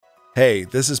Hey,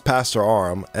 this is Pastor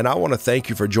Aram, and I want to thank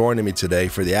you for joining me today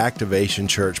for the Activation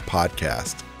Church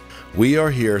podcast. We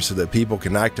are here so that people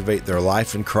can activate their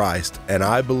life in Christ, and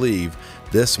I believe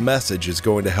this message is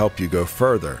going to help you go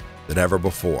further than ever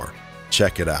before.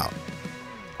 Check it out.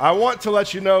 I want to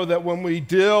let you know that when we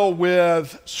deal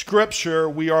with Scripture,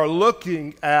 we are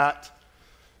looking at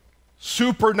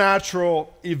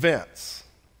supernatural events.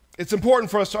 It's important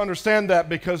for us to understand that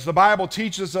because the Bible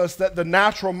teaches us that the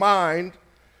natural mind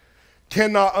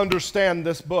cannot understand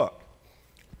this book.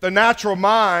 The natural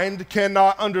mind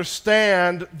cannot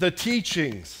understand the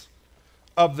teachings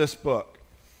of this book.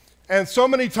 And so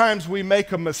many times we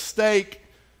make a mistake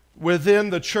within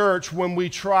the church when we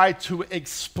try to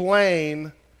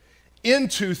explain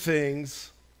into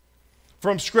things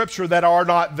from Scripture that are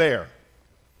not there.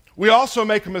 We also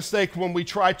make a mistake when we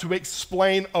try to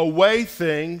explain away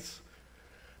things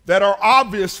that are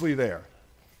obviously there.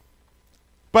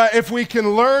 But if we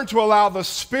can learn to allow the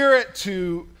Spirit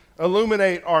to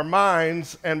illuminate our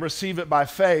minds and receive it by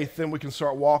faith, then we can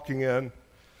start walking in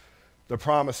the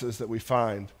promises that we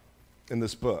find in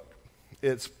this book.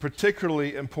 It's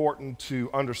particularly important to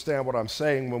understand what I'm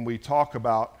saying when we talk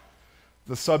about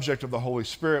the subject of the Holy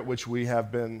Spirit, which we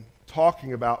have been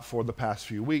talking about for the past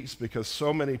few weeks, because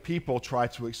so many people try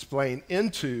to explain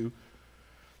into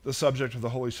the subject of the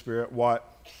Holy Spirit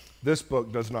what this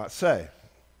book does not say.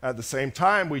 At the same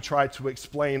time, we try to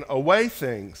explain away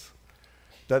things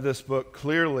that this book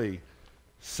clearly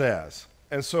says.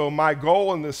 And so my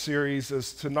goal in this series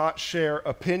is to not share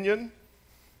opinion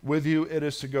with you. It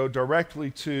is to go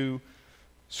directly to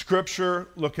Scripture,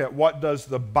 look at what does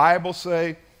the Bible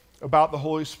say about the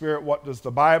Holy Spirit, what does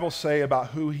the Bible say about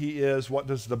who He is, what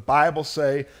does the Bible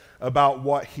say about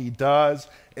what He does,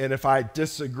 and if I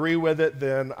disagree with it,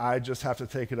 then I just have to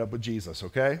take it up with Jesus,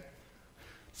 okay?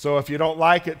 So if you don't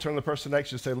like it, turn to the person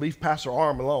next to you and say, leave Pastor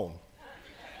Aram alone.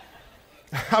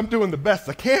 I'm doing the best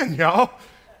I can, y'all.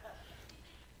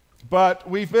 But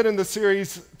we've been in the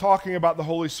series talking about the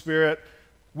Holy Spirit.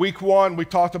 Week 1, we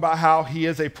talked about how He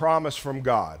is a promise from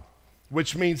God,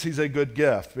 which means He's a good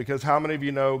gift, because how many of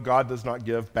you know God does not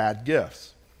give bad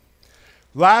gifts?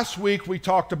 Last week, we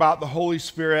talked about the Holy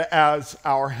Spirit as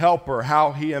our helper,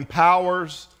 how He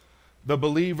empowers the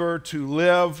believer to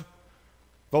live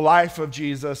the life of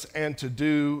Jesus and to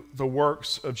do the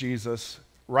works of Jesus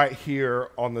right here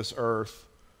on this earth,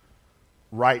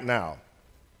 right now.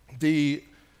 The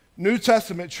New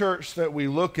Testament church that we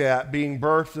look at being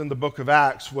birthed in the book of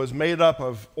Acts was made up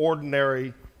of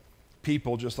ordinary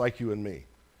people just like you and me.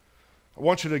 I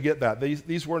want you to get that.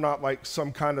 These were not like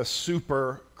some kind of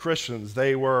super Christians.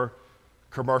 They were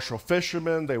commercial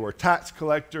fishermen, they were tax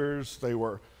collectors, they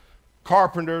were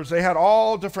carpenters. They had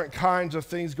all different kinds of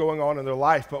things going on in their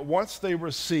life. But once they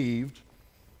received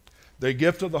the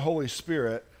gift of the Holy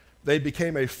Spirit, they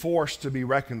became a force to be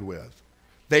reckoned with.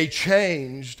 They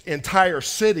changed entire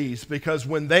cities because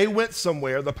when they went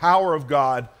somewhere, the power of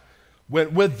God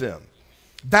went with them.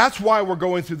 That's why we're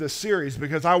going through this series,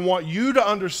 because I want you to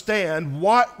understand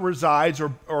what resides,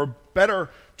 or better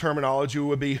terminology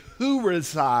would be who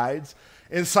resides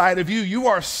inside of you. You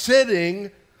are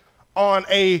sitting on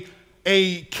a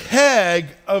keg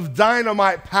of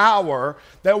dynamite power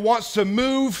that wants to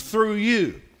move through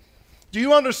you. Do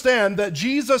you understand that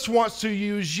Jesus wants to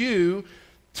use you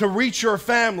to reach your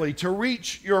family, to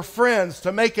reach your friends,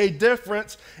 to make a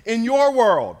difference in your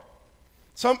world?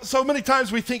 So many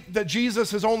times we think that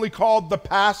Jesus is only called the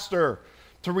pastor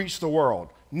to reach the world.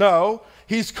 No,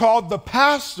 He's called the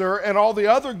pastor and all the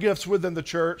other gifts within the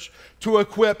church to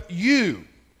equip you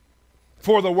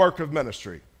for the work of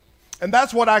ministry. And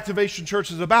that's what Activation Church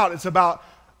is about. It's about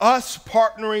us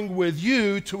partnering with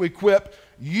you to equip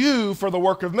you for the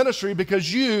work of ministry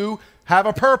because you have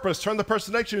a purpose. Turn to the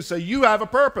person next to you and say, you have a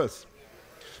purpose.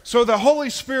 So the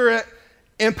Holy Spirit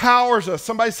empowers us.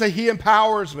 Somebody say, He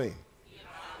empowers me.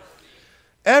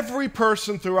 Every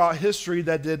person throughout history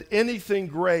that did anything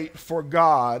great for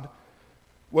God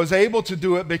was able to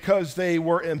do it because they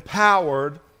were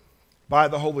empowered by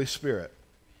the Holy Spirit.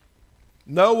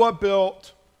 Noah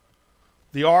built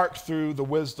the ark through the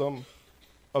wisdom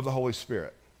of the Holy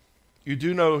Spirit. You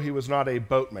do know he was not a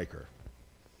boat maker.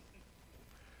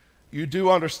 You do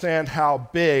understand how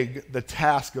big the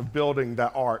task of building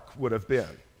that ark would have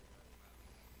been.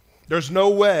 There's no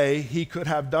way he could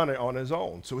have done it on his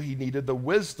own, so he needed the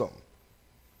wisdom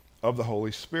of the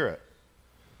Holy Spirit.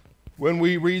 When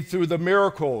we read through the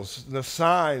miracles, the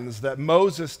signs that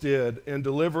Moses did in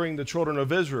delivering the children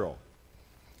of Israel,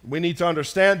 we need to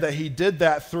understand that he did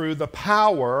that through the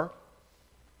power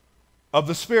of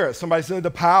the Spirit. Somebody say the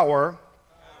power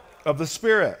of the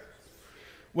Spirit.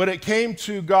 when it came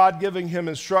to God giving him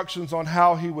instructions on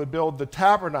how he would build the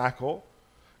tabernacle,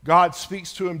 God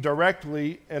speaks to him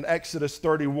directly in Exodus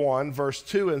 31, verse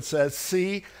 2, and says,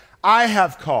 "See, I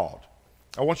have called."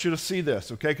 I want you to see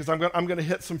this, okay? Because I'm going to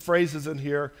hit some phrases in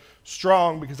here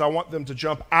strong because I want them to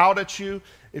jump out at you.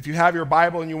 If you have your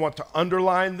Bible and you want to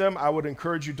underline them, I would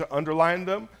encourage you to underline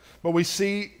them. But we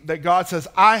see that God says,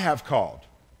 "I have called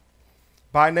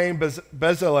by name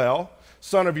Bezalel,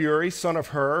 son of Uri, son of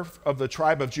Hur, of the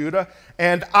tribe of Judah,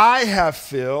 and I have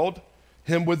filled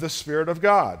him with the Spirit of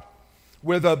God,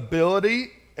 with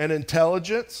ability and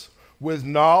intelligence, with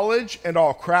knowledge and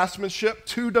all craftsmanship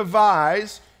to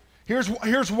devise."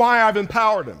 Here's why I've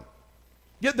empowered him.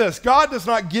 Get this, God does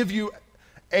not give you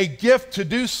a gift to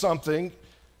do something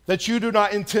that you do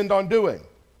not intend on doing.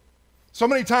 So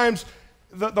many times,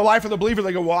 the life of the believer,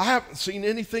 they go, "Well, I haven't seen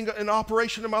anything in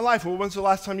operation in my life." Well, when's the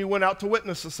last time you went out to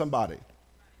witness to somebody?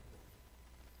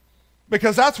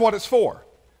 Because that's what it's for.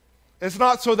 It's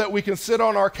not so that we can sit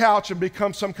on our couch and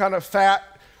become some kind of fat,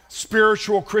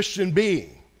 spiritual Christian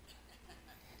being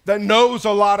that knows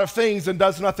a lot of things and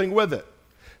does nothing with it.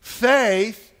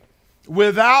 Faith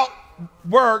without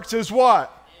works is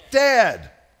what?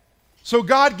 Dead. So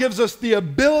God gives us the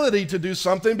ability to do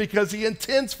something because he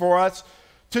intends for us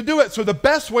to do it. So the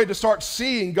best way to start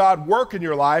seeing God work in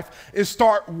your life is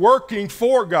start working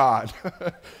for God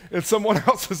in someone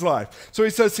else's life. So he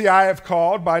says, "See, I have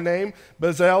called by name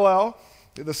Bezalel,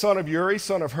 the son of Uri,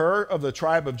 son of Hur, of the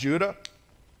tribe of Judah,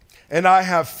 and I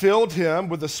have filled him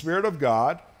with the Spirit of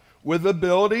God, with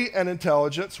ability and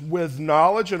intelligence, with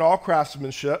knowledge and all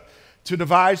craftsmanship, to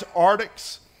devise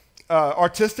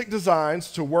artistic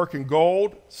designs, to work in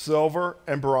gold, silver,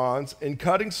 and bronze, in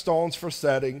cutting stones for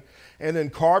setting, and in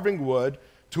carving wood,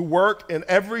 to work in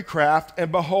every craft.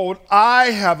 And behold, I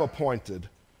have appointed."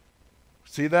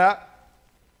 See that?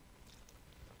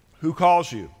 Who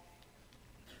calls you?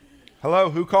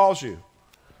 Hello, who calls you?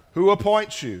 Who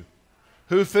appoints you?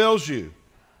 Who fills you?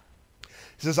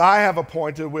 He says, "I have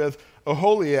appointed with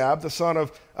Oholiab, the son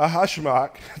of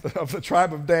Ahishmach, of the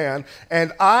tribe of Dan,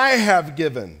 and I have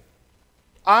given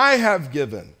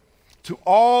to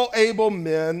all able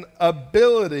men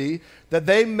ability that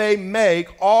they may make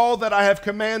all that I have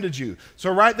commanded you."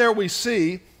 So right there we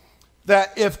see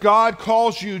that if God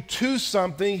calls you to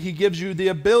something, he gives you the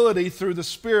ability through the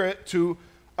Spirit to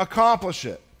accomplish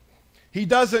it. He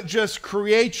doesn't just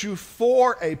create you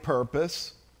for a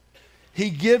purpose. He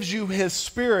gives you his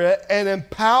Spirit and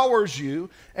empowers you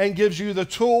and gives you the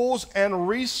tools and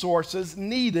resources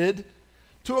needed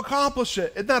to accomplish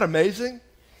it. Isn't that amazing?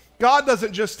 God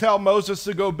doesn't just tell Moses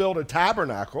to go build a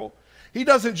tabernacle. He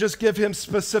doesn't just give him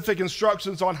specific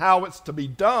instructions on how it's to be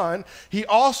done. He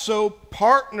also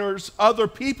partners other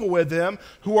people with him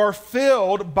who are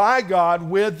filled by God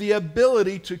with the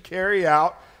ability to carry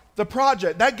out the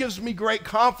project. That gives me great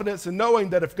confidence in knowing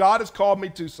that if God has called me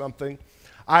to something,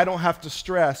 I don't have to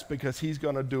stress because he's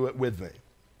going to do it with me.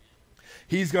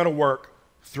 He's going to work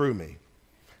through me.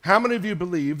 How many of you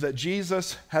believe that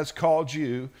Jesus has called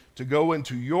you to go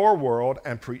into your world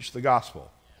and preach the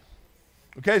gospel?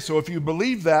 Okay, so if you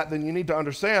believe that, then you need to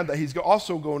understand that he's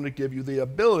also going to give you the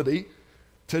ability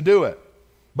to do it.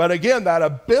 But again, that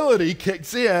ability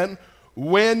kicks in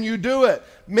when you do it.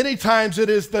 Many times it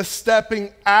is the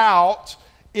stepping out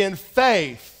in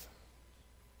faith.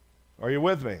 Are you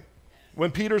with me? When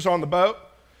Peter's on the boat,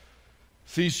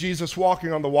 sees Jesus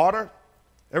walking on the water,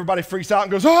 everybody freaks out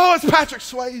and goes, "Oh, it's Patrick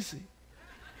Swayze.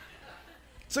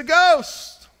 It's a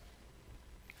ghost."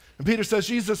 And Peter says,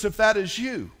 "Jesus, if that is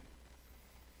you,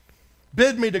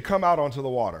 bid me to come out onto the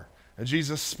water." And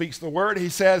Jesus speaks the word. He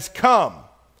says, "Come."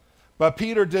 But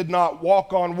Peter did not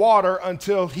walk on water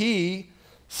until he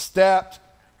stepped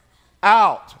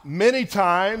out. Many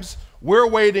times we're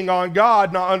waiting on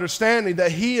God, not understanding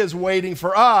that he is waiting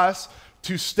for us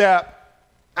to step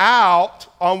out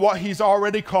on what he's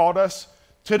already called us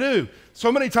to do.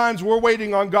 So many times we're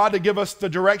waiting on God to give us the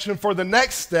direction for the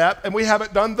next step, and we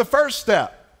haven't done the first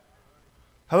step.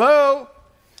 Hello?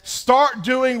 Start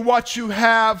doing what you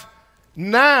have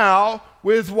now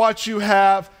with what you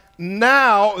have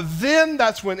now. Then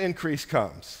that's when increase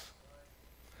comes.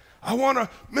 I want a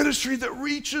ministry that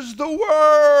reaches the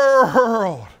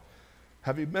world.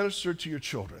 Have you ministered to your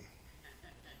children?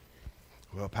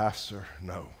 Well, Pastor,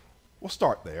 no. We'll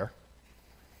start there.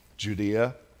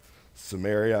 Judea,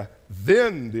 Samaria,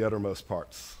 then the uttermost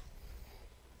parts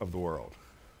of the world.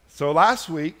 So last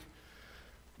week,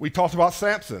 we talked about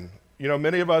Samson. You know,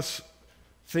 many of us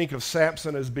think of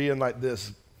Samson as being like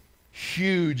this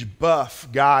huge, buff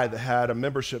guy that had a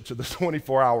membership to the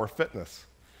 24-hour fitness.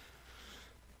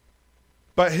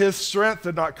 But his strength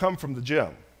did not come from the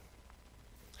gym.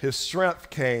 His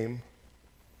strength came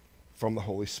from the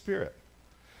Holy Spirit.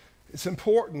 It's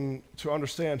important to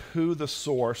understand who the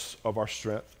source of our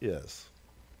strength is.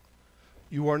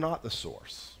 You are not the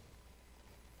source.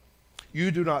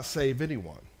 You do not save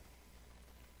anyone.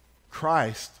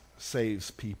 Christ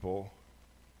saves people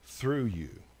through you.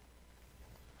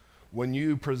 When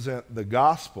you present the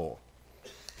gospel,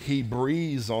 he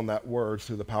breathes on that word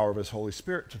through the power of his Holy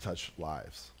Spirit to touch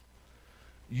lives.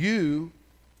 You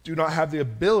do not have the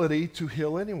ability to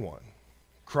heal anyone.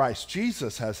 Christ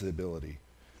Jesus has the ability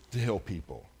to heal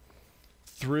people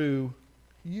through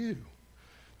you.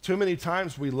 Too many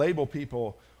times we label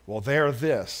people, well, they're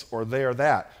this or they're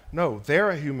that. No, they're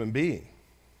a human being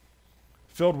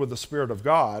filled with the Spirit of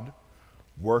God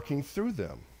working through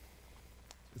them.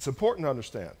 It's important to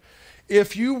understand.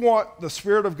 If you want the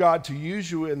Spirit of God to use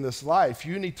you in this life,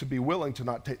 you need to be willing to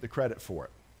not take the credit for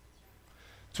it.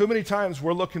 Too many times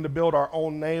we're looking to build our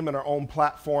own name and our own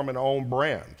platform and our own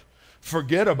brand.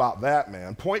 Forget about that,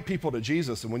 man. Point people to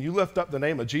Jesus, and when you lift up the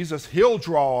name of Jesus, he'll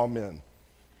draw them in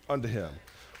unto him.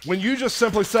 When you just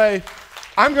simply say,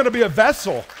 I'm going to be a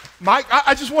vessel. Mike,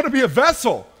 I just want to be a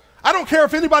vessel. I don't care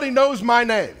if anybody knows my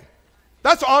name.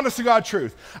 That's honest to God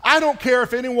truth. I don't care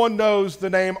if anyone knows the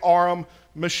name Aram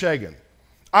Meshagan.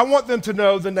 I want them to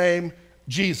know the name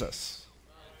Jesus.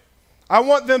 I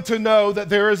want them to know that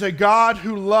there is a God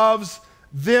who loves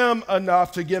them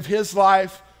enough to give his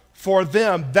life for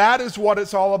them. That is what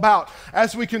it's all about.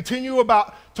 As we continue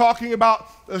about talking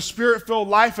about the Spirit-filled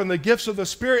life and the gifts of the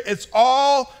Spirit, it's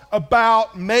all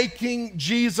about making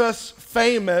Jesus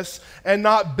famous and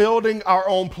not building our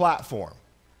own platform.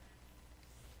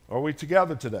 Are we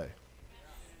together today?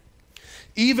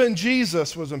 Even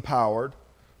Jesus was empowered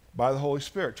by the Holy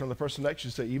Spirit. Turn to the person next to you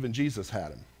and say, even Jesus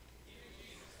had him.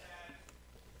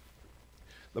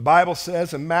 The Bible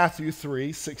says in Matthew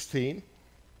 3:16,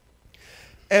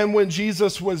 and when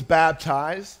Jesus was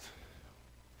baptized,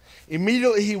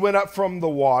 immediately he went up from the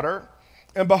water,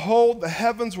 and behold, the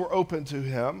heavens were opened to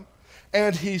him,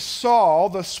 and he saw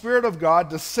the Spirit of God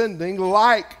descending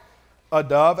like a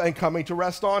dove and coming to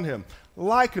rest on him.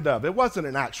 Like a dove. It wasn't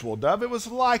an actual dove, it was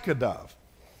like a dove.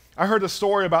 I heard a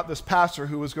story about this pastor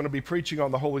who was going to be preaching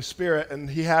on the Holy Spirit, and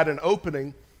he had an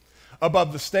opening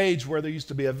above the stage where there used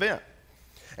to be a vent.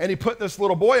 And he put this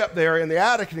little boy up there in the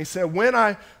attic, and he said, when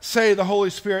I say the Holy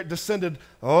Spirit descended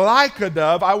like a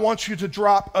dove, I want you to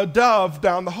drop a dove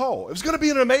down the hole. It was going to be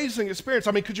an amazing experience.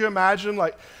 I mean, could you imagine,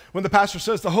 like, when the pastor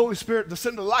says the Holy Spirit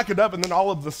descended like a dove, and then all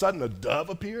of a sudden a dove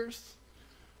appears?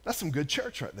 That's some good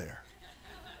church right there.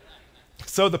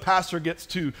 So the pastor gets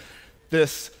to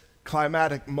this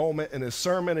climatic moment in his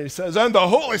sermon, and he says, and the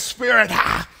Holy Spirit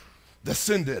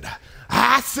descended.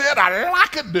 I said, I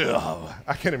like a dove.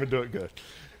 I can't even do it good.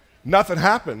 Nothing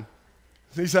happened.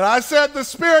 He said, I said the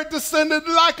Spirit descended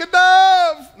like a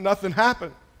dove. Nothing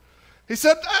happened. He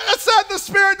said, I said the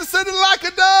Spirit descended like a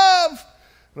dove.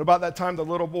 And about that time, the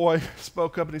little boy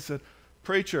spoke up and he said,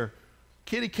 preacher,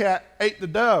 kitty cat ate the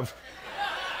dove.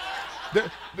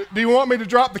 Do you want me to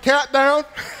drop the cat down?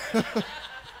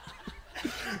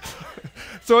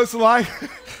 So it's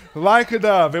like a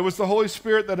dove. It was the Holy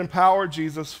Spirit that empowered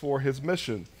Jesus for his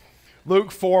mission. Luke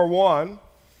 4:1,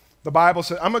 the Bible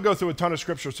says, I'm going to go through a ton of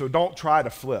scripture, so don't try to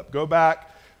flip. Go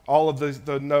back. All of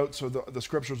the notes or the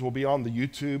scriptures will be on the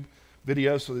YouTube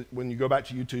video, so that when you go back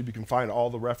to YouTube, you can find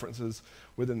all the references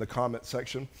within the comment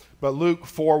section. But Luke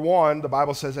 4:1, the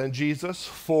Bible says, and Jesus,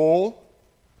 full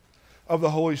of the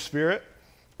Holy Spirit,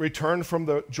 returned from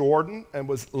the Jordan and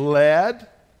was led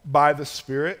by the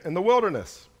Spirit in the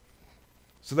wilderness.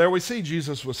 So there we see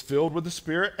Jesus was filled with the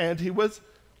Spirit and he was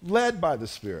led by the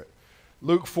Spirit.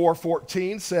 Luke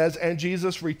 4:14 says, and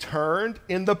Jesus returned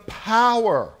in the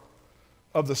power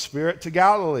of the Spirit to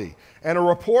Galilee, and a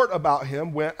report about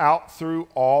him went out through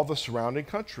all the surrounding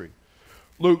country.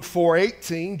 Luke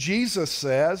 4:18, Jesus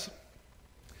says,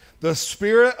 the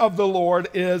Spirit of the Lord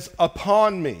is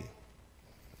upon me,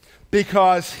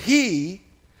 because he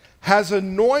has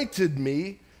anointed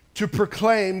me to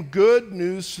proclaim good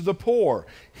news to the poor.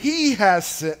 He has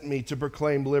sent me to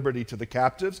proclaim liberty to the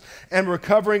captives and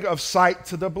recovering of sight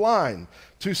to the blind,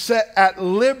 to set at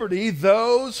liberty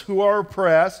those who are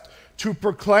oppressed, to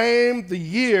proclaim the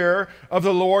year of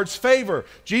the Lord's favor.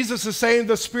 Jesus is saying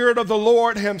the Spirit of the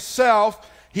Lord himself,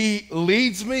 he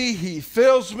leads me, he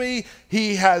fills me,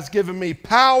 he has given me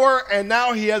power, and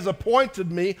now he has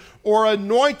appointed me or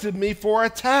anointed me for a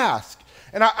task.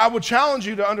 And I would challenge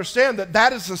you to understand that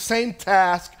that is the same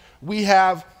task we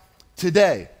have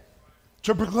today,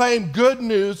 to proclaim good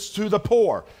news to the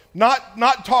poor. Not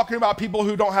talking about people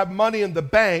who don't have money in the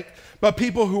bank, but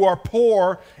people who are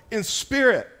poor in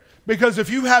spirit, Because if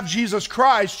you have Jesus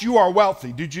Christ, you are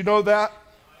wealthy. Did you know that?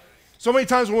 So many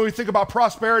times when we think about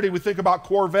prosperity, we think about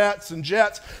Corvettes and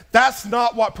jets. That's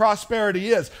not what prosperity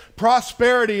is.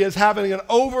 Prosperity is having an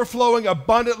overflowing,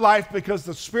 abundant life because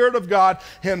the Spirit of God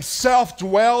himself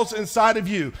dwells inside of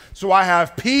you. So I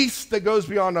have peace that goes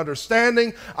beyond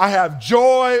understanding. I have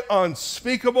joy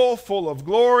unspeakable, full of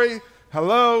glory.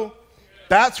 Hello?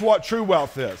 That's what true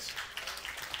wealth is.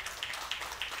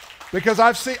 Because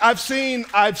I've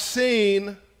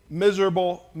seen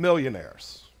miserable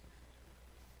millionaires.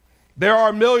 There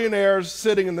are millionaires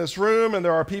sitting in this room, and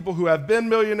there are people who have been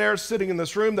millionaires sitting in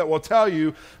this room that will tell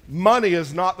you money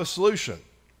is not the solution.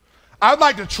 I'd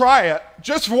like to try it.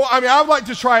 I'd like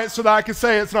to try it so that I can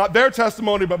say it's not their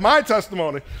testimony, but my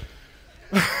testimony.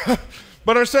 But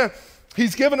understand,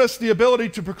 he's given us the ability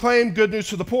to proclaim good news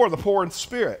to the poor in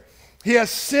spirit. He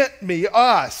has sent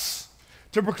us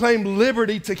to proclaim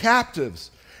liberty to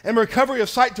captives and recovery of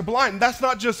sight to blind. And that's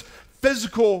not just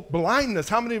physical blindness.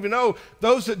 How many of you know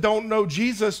those that don't know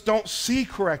Jesus don't see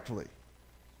correctly?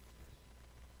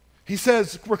 He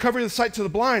says, recovery of the sight to the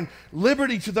blind,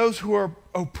 liberty to those who are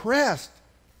oppressed.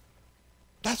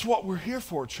 That's what we're here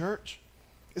for, church.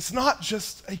 It's not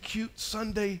just a cute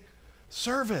Sunday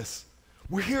service.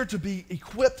 We're here to be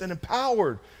equipped and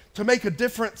empowered to make a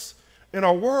difference in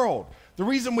our world. The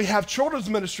reason we have children's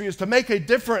ministry is to make a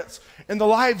difference in the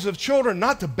lives of children,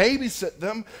 not to babysit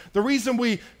them. The reason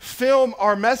we film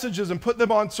our messages and put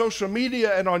them on social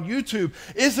media and on YouTube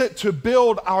isn't to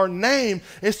build our name,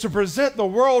 it's to present the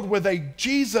world with a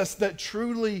Jesus that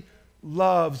truly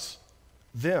loves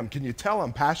them. Can you tell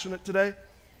I'm passionate today?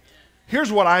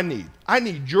 Here's what I need. I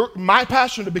need my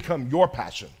passion to become your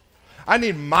passion. I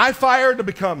need my fire to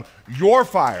become your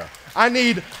fire. I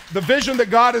need the vision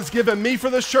that God has given me for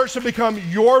this church to become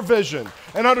your vision.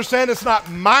 And understand, it's not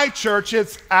my church,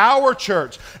 it's our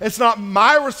church. It's not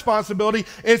my responsibility,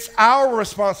 it's our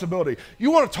responsibility.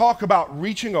 You want to talk about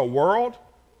reaching a world?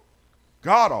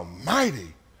 God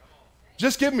Almighty.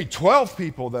 Just give me 12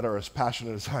 people that are as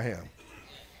passionate as I am.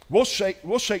 We'll shake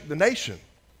the nation.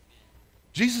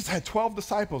 Jesus had 12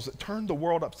 disciples that turned the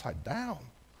world upside down.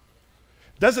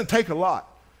 Doesn't take a lot.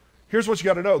 Here's what you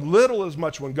got to know. Little is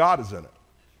much when God is in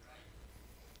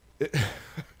it.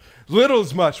 Little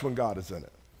is much when God is in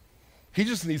it. He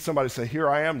just needs somebody to say, here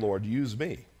I am, Lord, use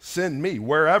me. Send me,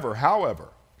 wherever, however.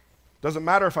 Doesn't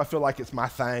matter if I feel like it's my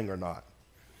thing or not.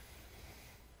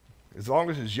 As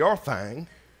long as it's your thing,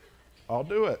 I'll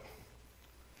do it.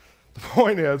 The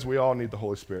point is, we all need the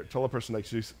Holy Spirit. Tell the person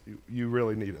next to you, you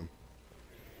really need him.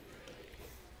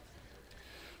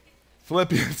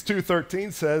 Philippians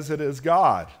 2:13 says it is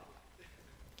God.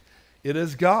 It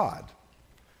is God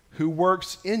who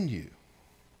works in you,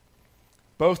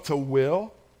 both to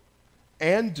will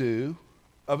and do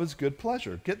of his good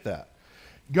pleasure. Get that.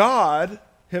 God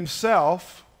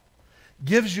himself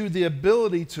gives you the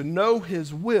ability to know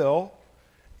his will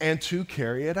and to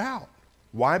carry it out.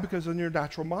 Why? Because in your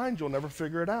natural mind, you'll never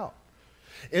figure it out.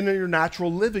 And in your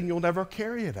natural living, you'll never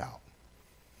carry it out.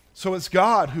 So it's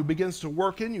God who begins to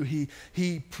work in you.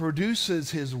 He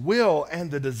produces his will and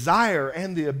the desire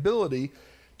and the ability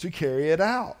to carry it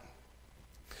out.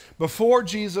 Before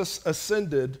Jesus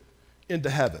ascended into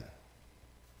heaven,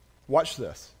 watch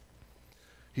this.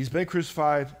 He's been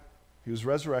crucified. He was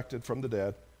resurrected from the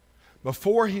dead.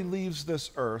 Before he leaves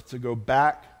this earth to go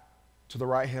back to the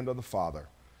right hand of the Father,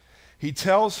 he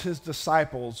tells his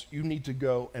disciples, you need to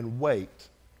go and wait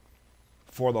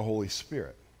for the Holy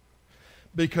Spirit.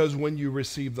 Because when you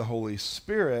receive the Holy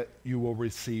Spirit, you will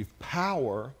receive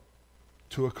power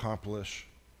to accomplish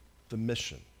the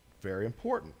mission. Very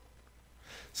important.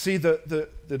 See, the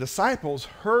disciples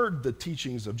heard the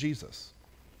teachings of Jesus.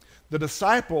 The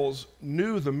disciples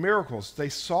knew the miracles. They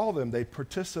saw them. They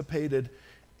participated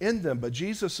in them. But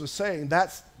Jesus was saying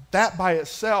that by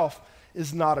itself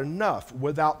is not enough.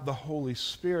 Without the Holy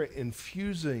Spirit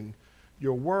infusing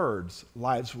your words,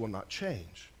 lives will not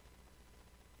change.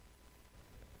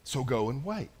 So go and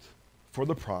wait for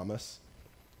the promise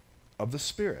of the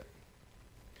Spirit.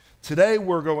 Today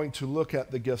we're going to look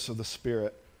at the gifts of the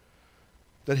Spirit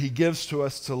that he gives to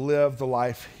us to live the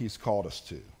life he's called us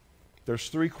to. There's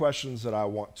 3 questions that I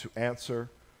want to answer,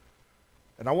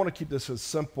 and I want to keep this as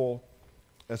simple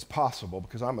as possible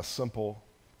because I'm a simple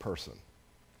person.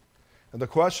 And the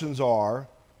questions are,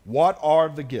 what are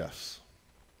the gifts?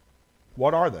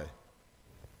 What are they?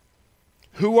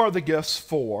 Who are the gifts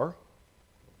for?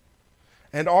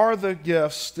 And are the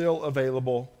gifts still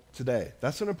available today?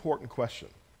 That's an important question.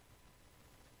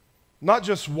 Not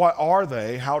just what are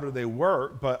they, how do they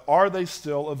work, but are they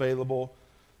still available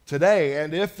today?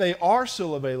 And if they are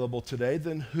still available today,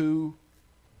 then who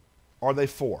are they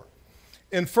for?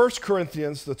 In 1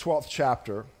 Corinthians, the 12th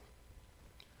chapter,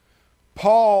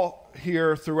 Paul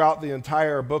here throughout the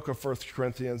entire book of 1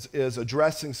 Corinthians is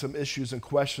addressing some issues and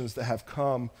questions that have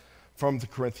come from the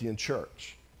Corinthian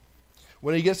church.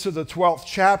 When he gets to the 12th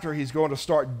chapter, he's going to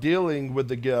start dealing with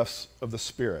the gifts of the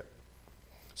Spirit.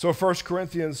 So 1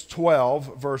 Corinthians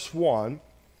 12, verse 1,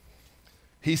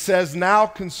 he says, "Now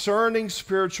concerning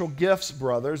spiritual gifts,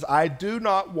 brothers, I do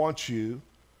not want you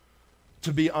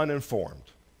to be uninformed."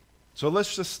 So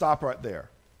let's just stop right there.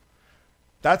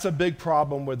 That's a big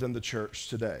problem within the church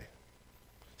today.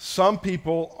 Some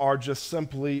people are just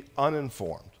simply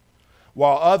uninformed,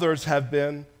 while others have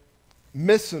been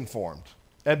misinformed.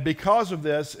 And because of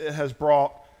this, it has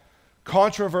brought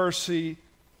controversy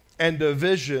and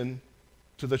division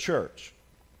to the church.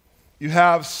 You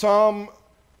have some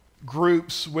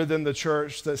groups within the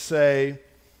church that say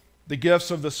the gifts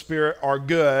of the Spirit are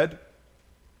good.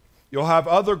 You'll have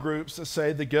other groups that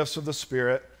say the gifts of the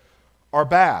Spirit are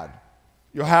bad.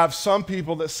 You'll have some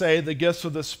people that say the gifts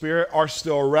of the Spirit are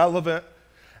still relevant.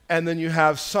 And then you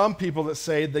have some people that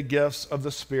say the gifts of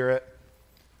the Spirit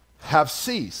have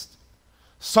ceased.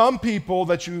 Some people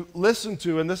that you listen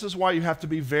to, and this is why you have to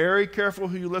be very careful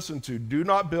who you listen to. Do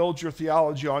not build your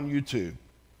theology on YouTube,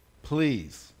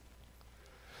 please.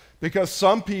 Because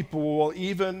some people will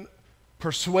even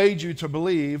persuade you to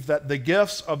believe that the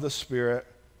gifts of the Spirit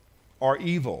are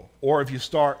evil. Or if you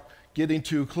start getting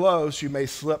too close, you may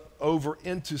slip over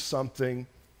into something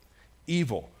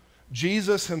evil.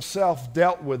 Jesus himself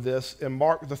dealt with this in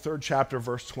Mark, the 3rd chapter,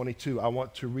 verse 22. I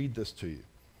want to read this to you.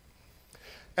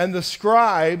 "And the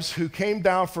scribes who came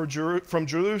down from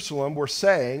Jerusalem were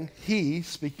saying, 'He,'"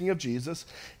 speaking of Jesus,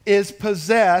 "is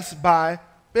possessed by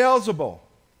Beelzebul.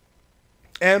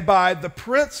 And by the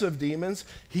prince of demons,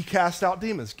 he cast out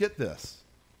demons." Get this.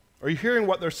 Are you hearing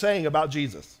what they're saying about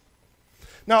Jesus?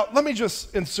 Now, let me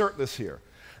just insert this here.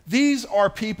 These are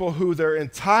people who their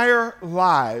entire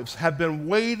lives have been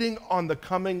waiting on the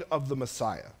coming of the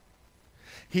Messiah.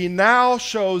 He now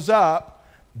shows up.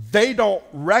 They don't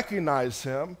recognize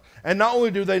him. And not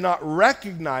only do they not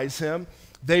recognize him,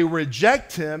 they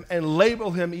reject him and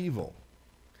label him evil.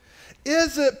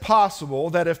 Is it possible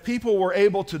that if people were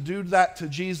able to do that to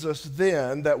Jesus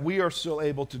then, that we are still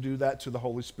able to do that to the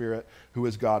Holy Spirit, who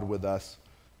is God with us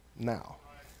now?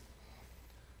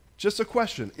 Just a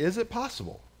question. Is it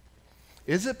possible?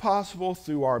 Is it possible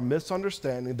through our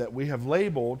misunderstanding that we have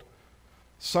labeled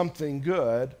something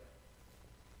good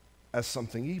as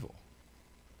something evil?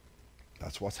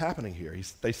 That's what's happening here.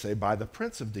 They say, "By the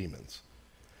prince of demons,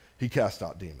 he cast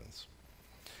out demons."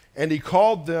 "And he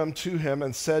called them to him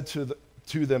and said to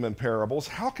them in parables,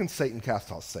 'How can Satan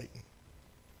cast out Satan?'"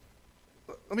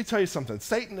 Let me tell you something.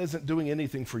 Satan isn't doing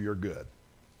anything for your good.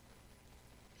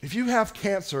 If you have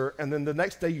cancer and then the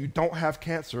next day you don't have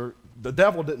cancer, the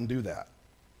devil didn't do that.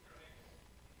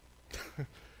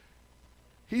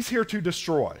 He's here to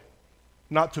destroy,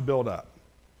 not to build up.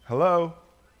 Hello?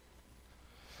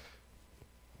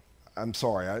 I'm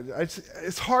sorry.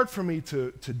 It's hard for me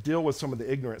to deal with some of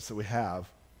the ignorance that we have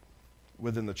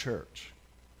within the church.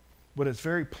 But it's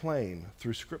very plain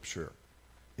through Scripture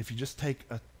if you just take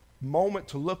a moment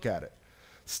to look at it.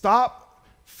 Stop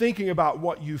thinking about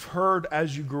what you've heard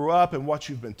as you grew up and what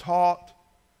you've been taught.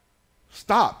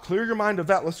 Stop. Clear your mind of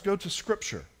that. Let's go to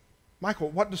Scripture. Michael,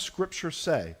 what does Scripture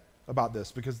say about this?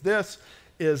 Because this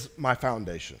is my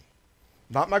foundation,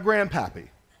 not my grandpappy.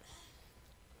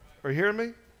 Are you hearing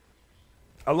me?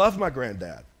 I love my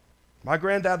granddad. My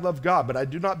granddad loved God, but I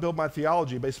do not build my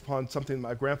theology based upon something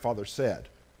my grandfather said.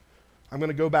 I'm going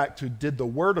to go back to, did the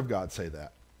Word of God say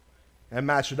that? And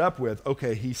match it up with,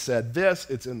 okay, he said this,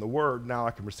 it's in the Word, now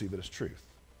I can receive it as truth.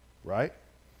 Right?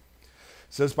 It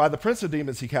says, "By the prince of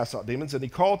demons he cast out demons, and he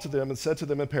called to them and said to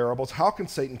them in parables, 'How can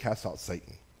Satan cast out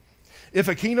Satan? If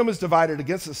a kingdom is divided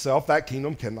against itself, that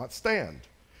kingdom cannot stand.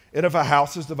 And if a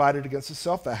house is divided against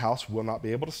itself, that house will not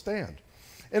be able to stand.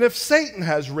 And if Satan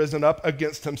has risen up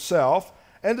against himself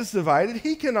and is divided,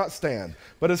 he cannot stand,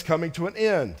 but is coming to an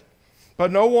end. But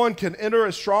no one can enter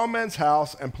a strong man's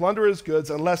house and plunder his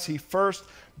goods unless he first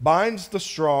binds the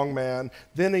strong man,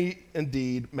 then he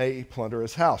indeed may plunder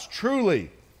his house.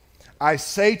 Truly, I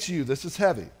say to you,'" this is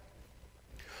heavy,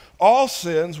 "all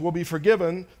sins will be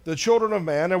forgiven the children of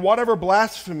man, and whatever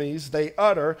blasphemies they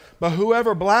utter, but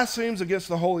whoever blasphemes against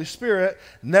the Holy Spirit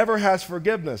never has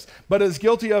forgiveness, but is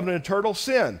guilty of an eternal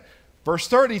sin." Verse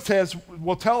 30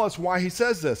 will tell us why he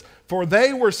says this. "For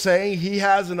they were saying he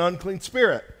has an unclean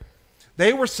spirit."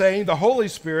 They were saying the Holy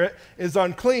Spirit is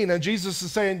unclean, and Jesus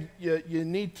is saying you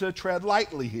need to tread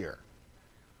lightly here.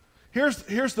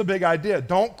 Here's the big idea.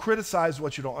 Don't criticize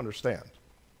what you don't understand.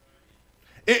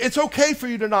 It's okay for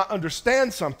you to not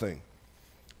understand something,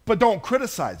 but don't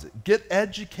criticize it. Get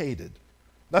educated.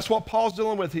 That's what Paul's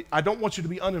dealing with. I don't want you to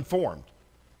be uninformed.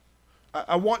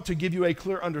 I want to give you a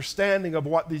clear understanding of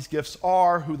what these gifts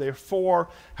are, who they're for,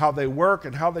 how they work,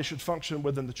 and how they should function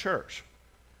within the church.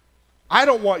 I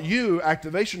don't want you,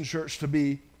 Activation Church, to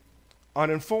be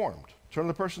uninformed. Turn to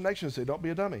the person next to you and say, don't be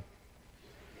a dummy.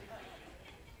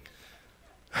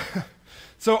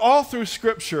 So all through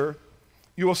Scripture,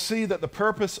 you will see that the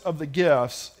purpose of the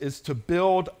gifts is to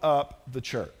build up the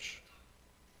church.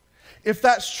 If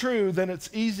that's true, then it's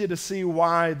easy to see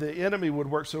why the enemy would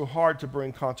work so hard to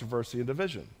bring controversy and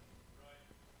division.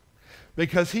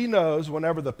 Because he knows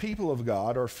whenever the people of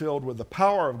God are filled with the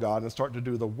power of God and start to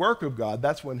do the work of God,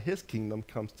 that's when his kingdom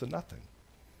comes to nothing.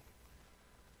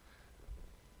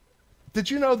 Did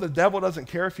you know the devil doesn't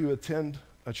care if you attend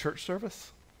a church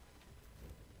service?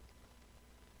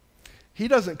 He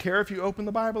doesn't care if you open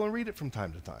the Bible and read it from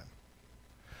time to time.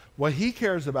 What he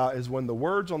cares about is when the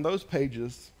words on those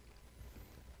pages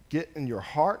get in your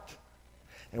heart,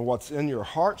 and what's in your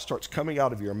heart starts coming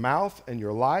out of your mouth and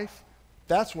your life.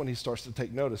 That's when he starts to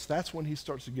take notice. That's when he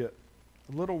starts to get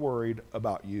a little worried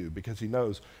about you, because he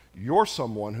knows you're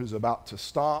someone who's about to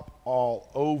stomp all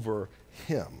over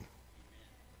him.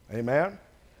 Amen?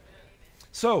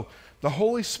 So, the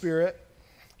Holy Spirit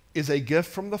is a gift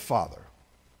from the Father.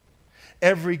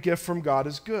 Every gift from God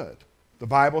is good. The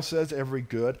Bible says every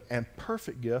good and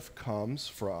perfect gift comes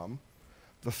from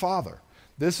the Father.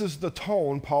 This is the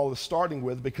tone Paul is starting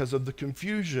with because of the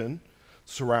confusion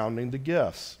surrounding the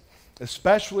gifts,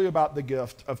 especially about the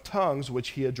gift of tongues, which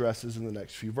he addresses in the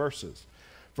next few verses.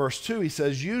 Verse 2, he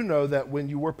says, you know that when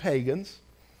you were pagans,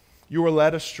 you were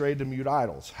led astray to mute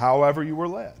idols, however you were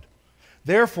led.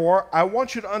 Therefore, I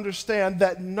want you to understand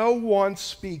that no one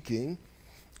speaking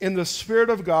in the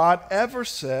Spirit of God ever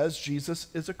says Jesus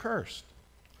is accursed.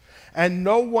 And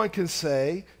no one can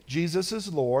say Jesus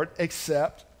is Lord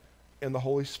except in the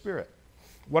Holy Spirit.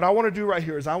 What I want to do right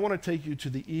here is I want to take you to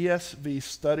the ESV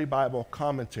Study Bible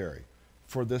commentary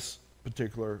for this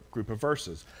particular group of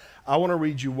verses. I want to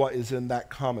read you what is in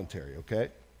that commentary, okay?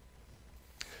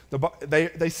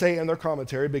 They say in their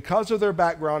commentary, because of their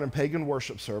background in pagan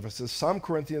worship services, some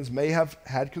Corinthians may have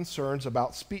had concerns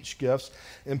about speech gifts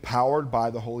empowered by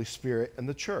the Holy Spirit in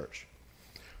the church.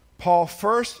 Paul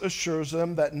first assures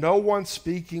them that no one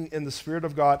speaking in the Spirit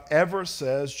of God ever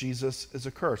says Jesus is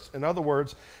accursed. In other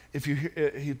words,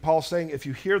 Paul's saying if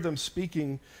you hear them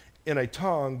speaking in a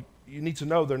tongue, you need to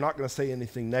know they're not going to say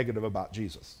anything negative about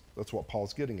Jesus. That's what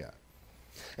Paul's getting at.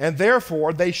 And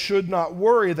therefore, they should not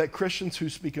worry that Christians who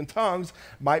speak in tongues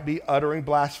might be uttering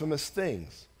blasphemous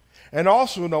things. And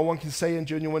also, no one can say in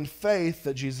genuine faith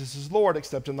that Jesus is Lord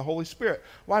except in the Holy Spirit.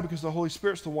 Why? Because the Holy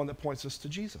Spirit's the one that points us to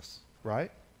Jesus,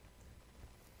 right?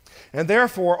 And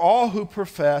therefore, all who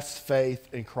profess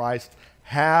faith in Christ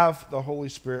have the Holy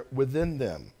Spirit within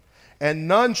them. And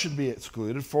none should be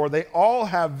excluded, for they all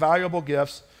have valuable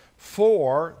gifts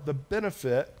for the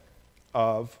benefit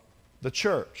of the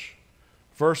church.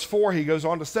 Verse 4, he goes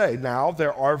on to say, now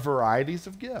there are varieties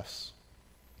of gifts,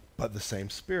 but the same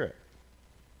Spirit.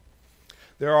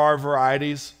 There are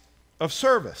varieties of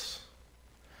service,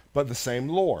 but the same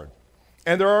Lord.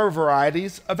 And there are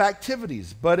varieties of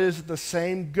activities, but it is the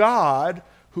same God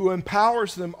who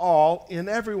empowers them all in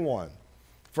everyone.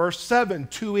 Verse 7,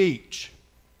 to each.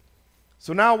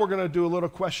 So now we're going to do a little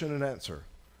question and answer.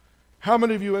 How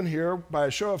many of you in here, by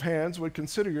a show of hands, would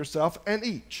consider yourself an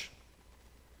each?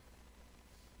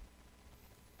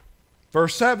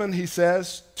 Verse 7, he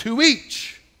says, to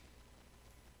each.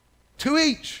 To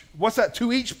each. What's that?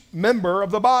 To each member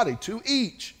of the body. To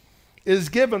each is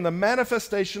given the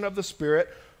manifestation of the Spirit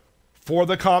for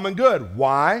the common good.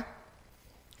 Why?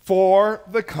 For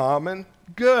the common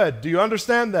good. Do you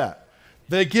understand that?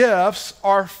 The gifts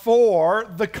are for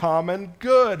the common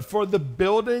good, for the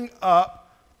building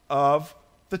up of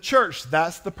the church.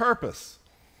 That's the purpose.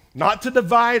 Not to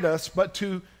divide us, but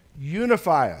to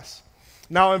unify us.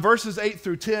 Now, in verses 8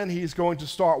 through 10, he's going to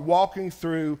start walking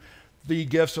through the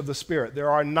gifts of the Spirit. There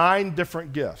are 9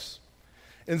 different gifts.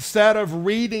 Instead of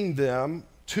reading them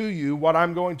to you, what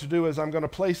I'm going to do is I'm going to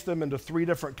place them into 3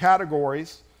 different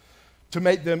categories to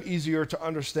make them easier to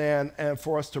understand and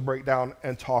for us to break down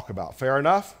and talk about. Fair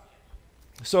enough?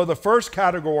 So the first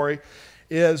category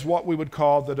is what we would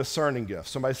call the discerning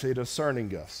gifts. Somebody say discerning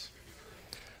gifts.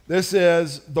 This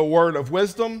is the word of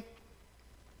wisdom,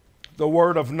 the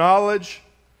word of knowledge,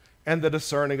 and the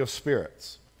discerning of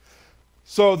spirits.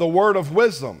 So the word of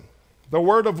wisdom. The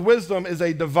word of wisdom is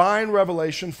a divine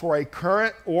revelation for a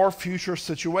current or future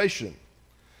situation.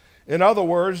 In other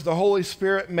words, the Holy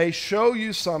Spirit may show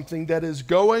you something that is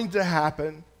going to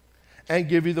happen and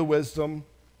give you the wisdom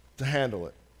to handle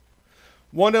it.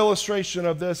 One illustration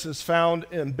of this is found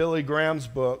in Billy Graham's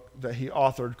book that he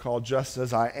authored called Just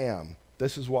As I Am.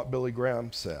 This is what Billy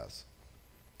Graham says.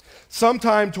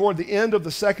 Sometime toward the end of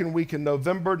the second week in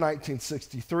November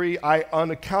 1963, I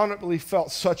unaccountably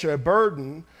felt such a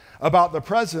burden about the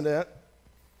president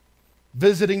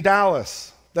visiting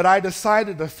Dallas that I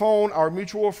decided to phone our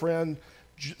mutual friend,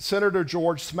 Senator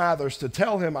George Smathers, to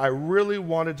tell him I really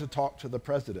wanted to talk to the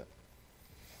president.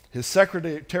 His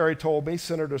secretary told me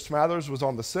Senator Smathers was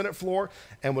on the Senate floor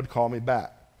and would call me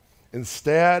back.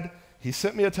 Instead, he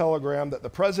sent me a telegram that the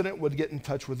president would get in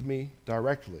touch with me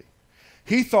directly.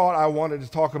 He thought I wanted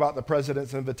to talk about the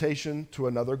president's invitation to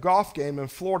another golf game in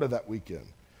Florida that weekend.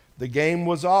 The game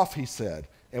was off, he said,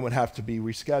 and would have to be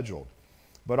rescheduled.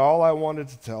 But all I wanted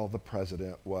to tell the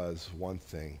president was one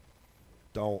thing: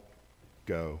 don't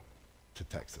go to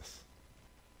Texas.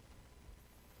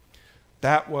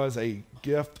 That was a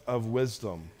gift of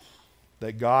wisdom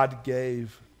that God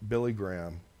gave Billy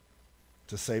Graham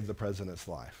to save the president's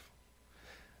life.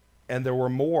 And there were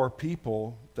more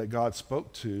people that God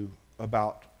spoke to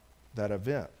about that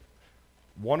event.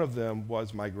 One of them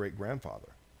was my great-grandfather.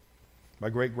 My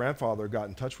great-grandfather got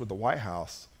in touch with the White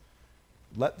House,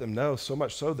 let them know, so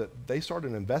much so that they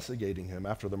started investigating him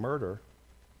after the murder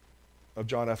of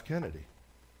John F. Kennedy.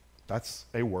 That's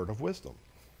a word of wisdom.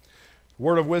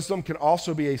 Word of wisdom can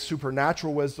also be a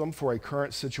supernatural wisdom for a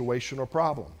current situation or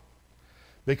problem.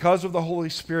 Because of the Holy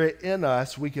Spirit in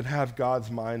us, we can have God's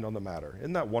mind on the matter.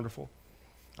 Isn't that wonderful?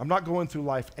 I'm not going through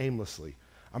life aimlessly.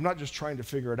 I'm not just trying to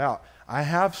figure it out. I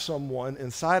have someone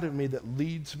inside of me that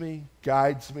leads me,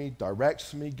 guides me,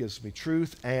 directs me, gives me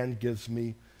truth, and gives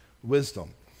me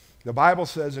wisdom. The Bible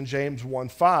says in James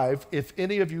 1:5, if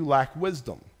any of you lack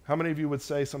wisdom. How many of you would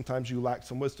say sometimes you lack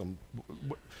some wisdom?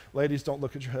 Ladies, don't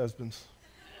look at your husbands.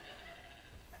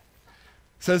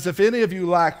 It says, if any of you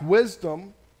lack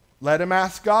wisdom, let him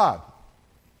ask God,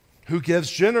 who gives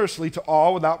generously to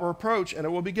all without reproach, and it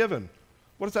will be given.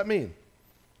 What does that mean?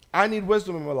 I need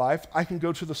wisdom in my life. I can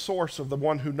go to the source of the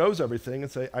one who knows everything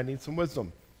and say, I need some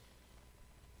wisdom.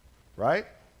 Right?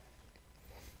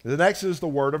 The next is the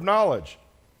word of knowledge.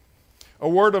 A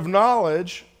word of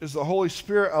knowledge is the Holy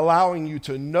Spirit allowing you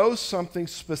to know something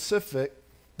specific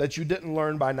that you didn't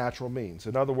learn by natural means.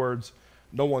 In other words,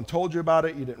 no one told you about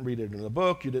it, you didn't read it in a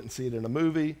book, you didn't see it in a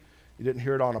movie, you didn't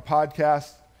hear it on a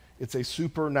podcast. It's a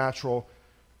supernatural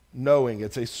knowing.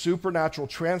 It's a supernatural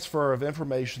transfer of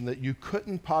information that you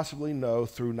couldn't possibly know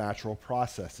through natural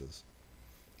processes.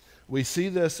 We see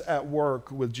this at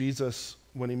work with Jesus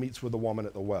when he meets with the woman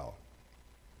at the well.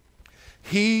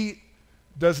 He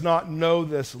does not know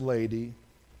this lady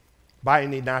by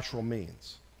any natural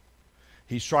means.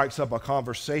 He strikes up a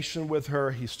conversation with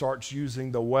her. He starts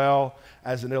using the well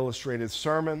as an illustrated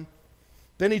sermon.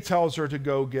 Then he tells her to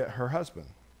go get her husband.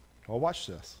 Well, watch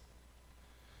this.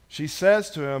 She says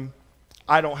to him,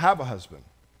 I don't have a husband.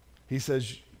 He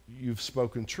says, you've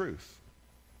spoken truth.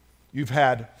 You've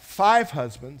had 5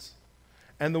 husbands,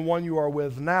 and the one you are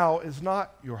with now is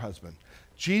not your husband.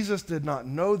 Jesus did not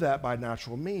know that by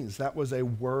natural means. That was a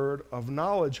word of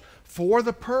knowledge for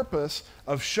the purpose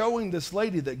of showing this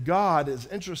lady that God is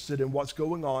interested in what's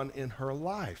going on in her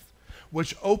life,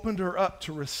 which opened her up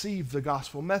to receive the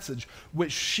gospel message,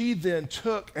 which she then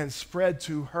took and spread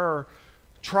to her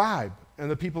tribe and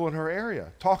the people in her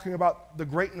area, talking about the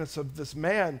greatness of this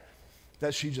man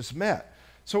that she just met.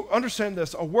 So understand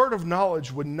this, a word of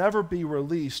knowledge would never be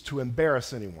released to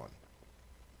embarrass anyone.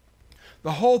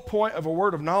 The whole point of a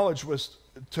word of knowledge was,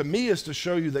 to me, is to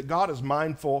show you that God is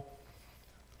mindful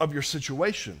of your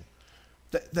situation,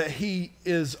 that he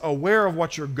is aware of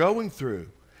what you're going through.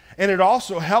 And it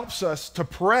also helps us to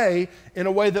pray in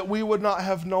a way that we would not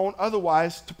have known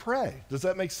otherwise to pray. Does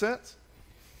that make sense?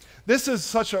 This is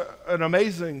such an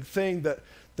amazing thing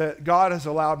that God has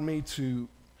allowed me to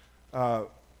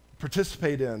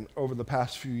participate in over the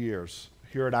past few years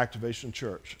here at Activation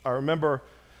Church. I remember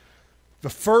the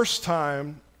first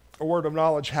time a word of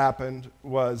knowledge happened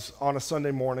was on a Sunday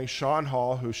morning. Sean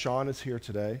Hall, Sean is here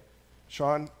today.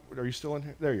 Sean, are you still in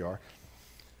here? There you are.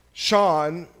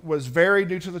 Sean was very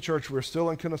new to the church. We were still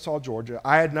in Kennesaw, Georgia.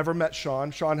 I had never met Sean.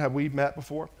 Sean, have we met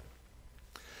before?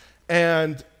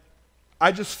 And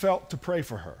I just felt to pray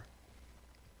for her.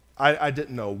 I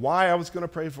didn't know why I was going to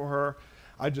pray for her.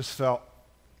 I just felt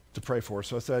to pray for her.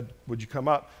 So I said, would you come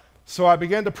up? So I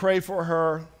began to pray for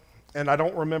her, and I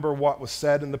don't remember what was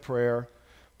said in the prayer.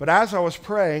 But as I was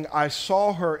praying, I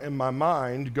saw her in my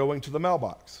mind going to the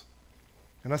mailbox.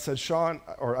 And I said, Sean,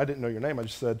 or I didn't know your name. I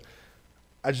just said,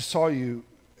 I just saw you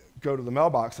go to the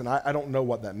mailbox, and I don't know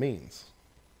what that means.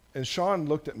 And Sean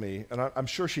looked at me, and I'm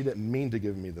sure she didn't mean to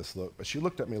give me this look, but she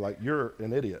looked at me like, you're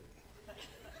an idiot.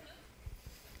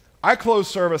 I closed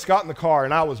service, got in the car,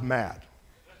 and I was mad.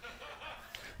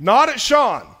 Not at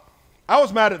Sean. I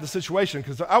was mad at the situation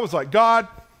because I was like, God,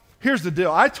 here's the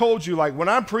deal. I told you, like, when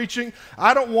I'm preaching,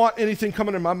 I don't want anything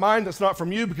coming in my mind that's not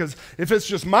from you, because if it's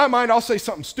just my mind, I'll say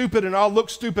something stupid and I'll look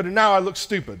stupid, and now I look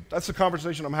stupid. That's the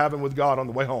conversation I'm having with God on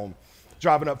the way home,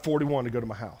 driving up 41 to go to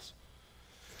my house.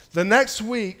 The next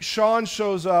week, Sean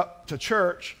shows up to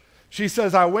church. She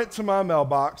says, I went to my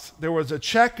mailbox. There was a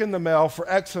check in the mail for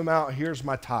X amount. Here's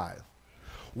my tithe.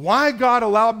 Why God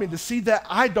allowed me to see that,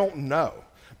 I don't know.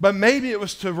 But maybe it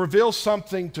was to reveal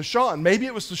something to Sean. Maybe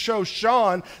it was to show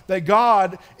Sean that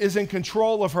God is in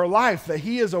control of her life, that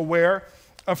he is aware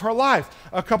of her life.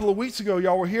 A couple of weeks ago,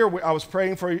 y'all were here. I was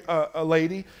praying for a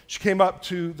lady. She came up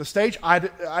to the stage. I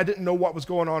didn't know what was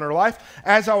going on in her life.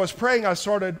 As I was praying, I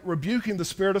started rebuking the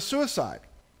spirit of suicide,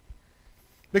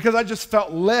 because I just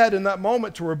felt led in that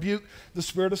moment to rebuke the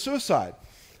spirit of suicide.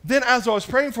 Then as I was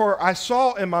praying for her, I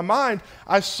saw in my mind,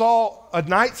 I saw a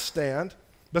nightstand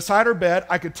beside her bed.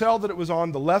 I could tell that it was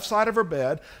on the left side of her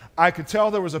bed. I could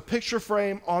tell there was a picture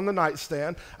frame on the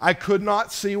nightstand. I could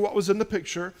not see what was in the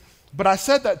picture, but I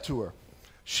said that to her.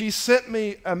 She sent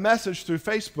me a message through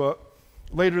Facebook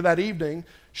later that evening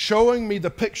showing me the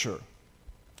picture.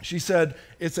 She said,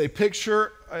 it's a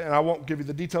picture, and I won't give you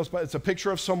the details, but it's a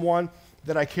picture of someone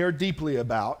that I care deeply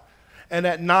about. And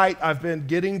at night, I've been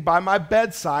getting by my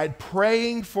bedside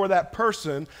praying for that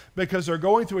person because they're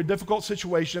going through a difficult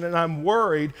situation, and I'm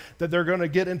worried that they're going to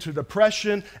get into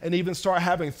depression and even start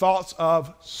having thoughts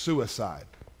of suicide.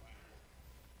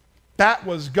 That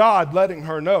was God letting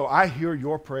her know, I hear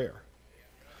your prayer.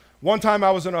 One time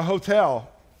I was in a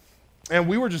hotel, and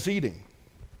we were just eating.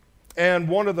 And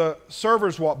one of the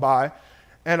servers walked by,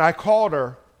 and I called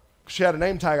her. She had a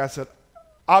name tag. I said,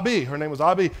 Abi. Her name was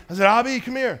Abi. I said, Abi,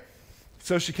 come here.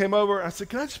 So she came over. I said,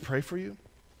 can I just pray for you?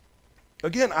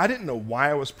 Again, I didn't know why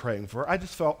I was praying for her. I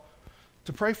just felt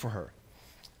to pray for her.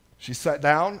 She sat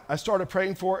down. I started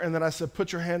praying for her, and then I said,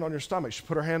 put your hand on your stomach. She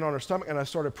put her hand on her stomach, and I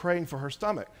started praying for her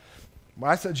stomach. When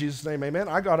I said, Jesus' name, amen,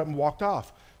 I got up and walked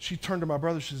off. She turned to my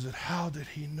brother. She said, how did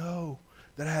he know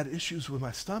that I had issues with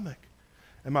my stomach?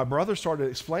 And my brother started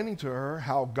explaining to her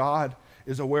how God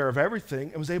is aware of everything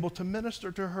and was able to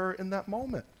minister to her in that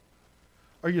moment.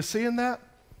 Are you seeing that?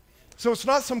 So it's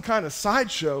not some kind of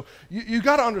sideshow. You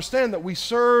got to understand that we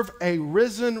serve a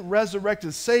risen,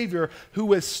 resurrected Savior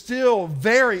who is still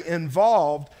very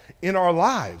involved in our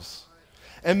lives.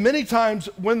 And many times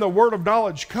when the word of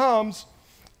knowledge comes,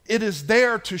 it is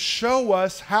there to show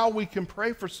us how we can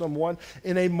pray for someone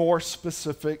in a more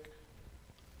specific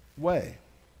way.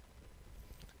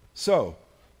 So,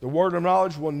 the word of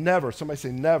knowledge will never, somebody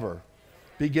say never,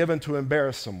 be given to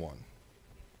embarrass someone.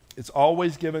 It's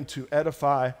always given to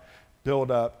edify,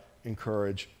 build up,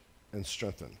 encourage, and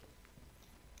strengthen.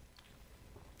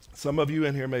 Some of you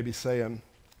in here may be saying,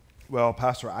 well,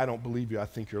 Pastor, I don't believe you. I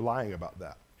think you're lying about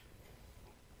that.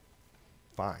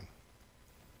 Fine.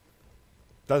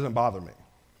 Doesn't bother me.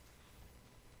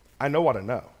 I know what I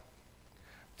know.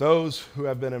 Those who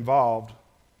have been involved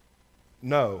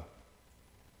know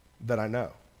that I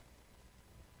know.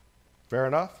 Fair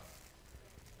enough?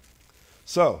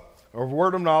 So, a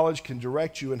word of knowledge can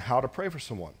direct you in how to pray for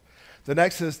someone. The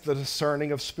next is the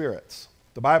discerning of spirits.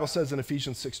 The Bible says in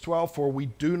Ephesians 6:12, for we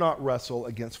do not wrestle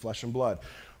against flesh and blood.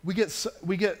 We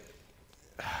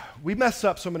mess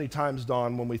up so many times,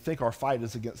 Don, when we think our fight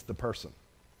is against the person.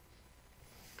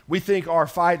 We think our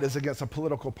fight is against a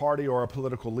political party or a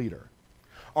political leader.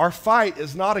 Our fight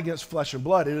is not against flesh and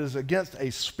blood. It is against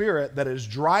a spirit that is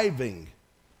driving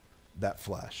that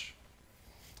flesh.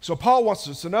 So Paul wants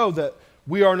us to know that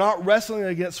we are not wrestling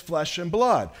against flesh and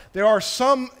blood. There are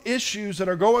some issues that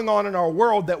are going on in our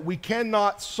world that we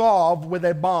cannot solve with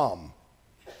a bomb.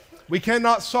 We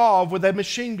cannot solve with a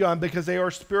machine gun because they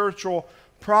are spiritual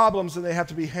problems and they have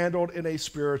to be handled in a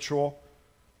spiritual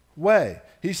way.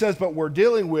 He says, but we're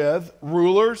dealing with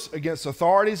rulers, against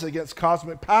authorities, against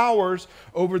cosmic powers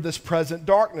over this present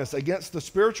darkness, against the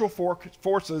spiritual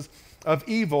forces of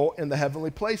evil in the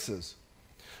heavenly places.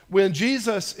 When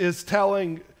Jesus is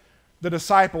telling the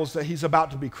disciples that he's about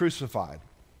to be crucified,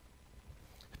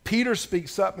 Peter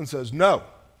speaks up and says, no,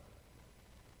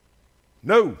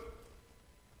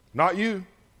 not you,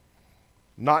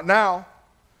 not now.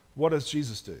 What does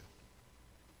Jesus do?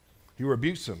 He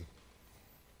rebukes him,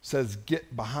 says,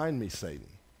 get behind me, Satan.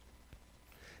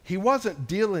 He wasn't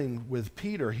dealing with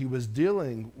Peter. He was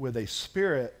dealing with a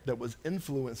spirit that was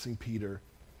influencing Peter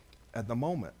at the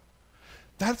moment.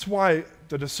 That's why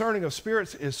the discerning of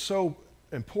spirits is so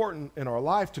important in our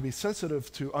life, to be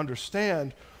sensitive to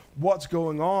understand what's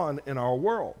going on in our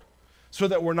world, so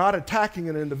that we're not attacking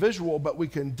an individual, but we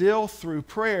can deal through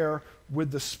prayer with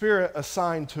the spirit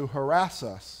assigned to harass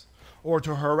us, or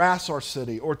to harass our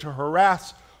city, or to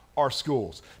harass our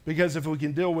schools. Because if we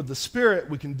can deal with the spirit,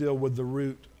 we can deal with the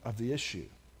root of the issue.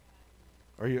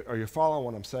 Are you following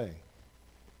what I'm saying?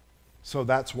 So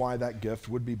that's why that gift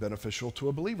would be beneficial to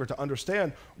a believer, to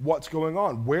understand what's going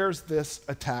on. Where's this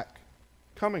attack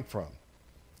coming from?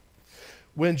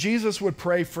 When Jesus would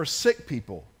pray for sick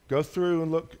people, go through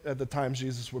and look at the times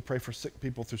Jesus would pray for sick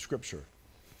people through Scripture.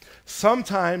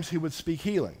 Sometimes he would speak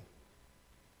healing.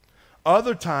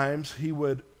 Other times he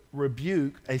would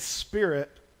rebuke a spirit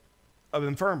of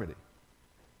infirmity.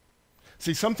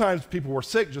 See, sometimes people were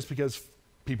sick just because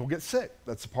people get sick.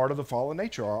 That's a part of the fallen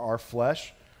nature. Our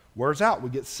flesh wears out. We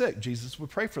get sick. Jesus would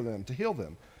pray for them to heal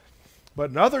them. But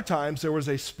in other times, there was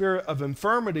a spirit of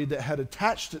infirmity that had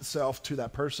attached itself to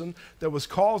that person that was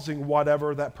causing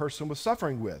whatever that person was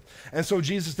suffering with. And so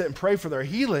Jesus didn't pray for their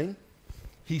healing.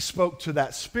 He spoke to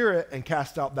that spirit and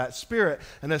cast out that spirit.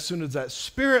 And as soon as that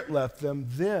spirit left them,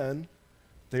 then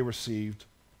they received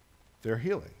their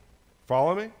healing.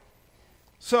 Follow me?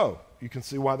 So, you can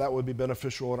see why that would be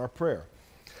beneficial in our prayer.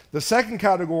 The second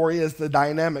category is the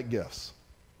dynamic gifts.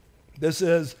 This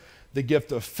is the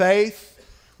gift of faith,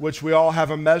 which we all have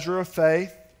a measure of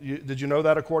faith. Did you know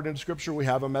that according to Scripture? We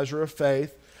have a measure of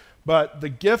faith. But the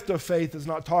gift of faith is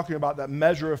not talking about that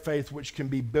measure of faith which can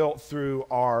be built through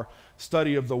our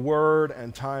study of the Word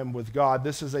and time with God.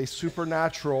 This is a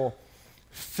supernatural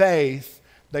faith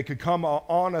that could come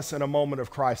on us in a moment of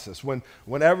crisis. When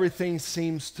everything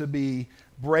seems to be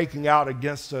breaking out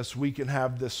against us, we can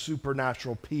have this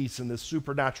supernatural peace and this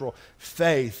supernatural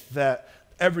faith that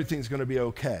everything's going to be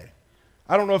okay.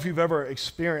 I don't know if you've ever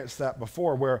experienced that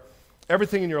before, where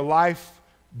everything in your life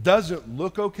doesn't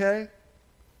look okay,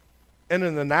 and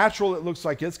in the natural it looks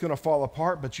like it's going to fall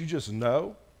apart, but you just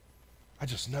know, I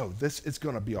just know this, it's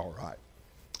going to be all right.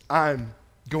 I'm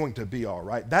going to be all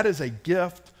right. That is a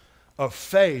gift of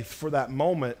faith for that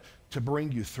moment to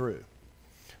bring you through.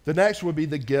 The next would be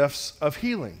the gifts of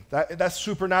healing. That's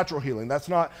supernatural healing. That's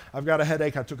not, I've got a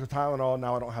headache, I took a Tylenol,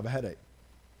 now I don't have a headache.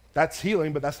 That's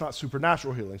healing, but that's not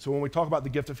supernatural healing. So when we talk about the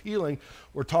gift of healing,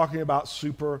 we're talking about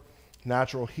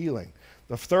supernatural healing.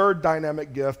 The third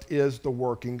dynamic gift is the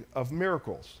working of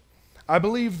miracles. I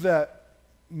believe that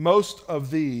most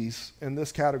of these in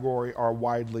this category are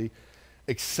widely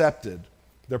accepted.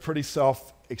 They're pretty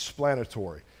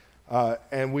self-explanatory.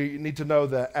 And we need to know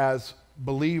that as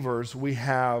believers, we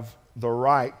have the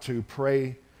right to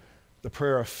pray the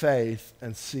prayer of faith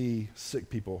and see sick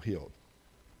people healed.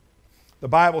 The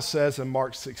Bible says in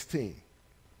Mark 16,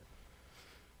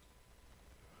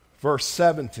 verse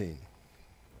 17,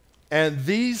 and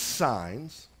these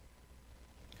signs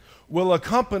will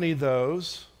accompany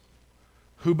those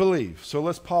who believe. So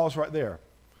let's pause right there.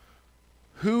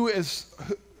 Who is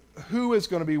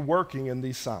going to be working in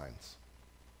these signs?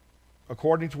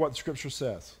 According to what the Scripture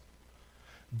says.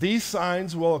 These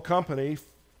signs will accompany,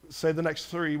 say the next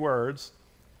three words,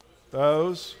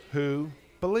 those who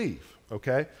believe.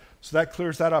 Okay? So that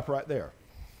clears that up right there.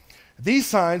 These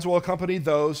signs will accompany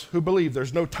those who believe.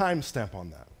 There's no time stamp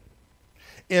on that.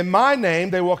 In my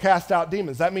name, they will cast out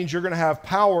demons. That means you're going to have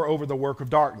power over the work of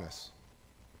darkness.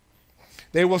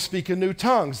 They will speak in new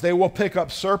tongues. They will pick up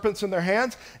serpents in their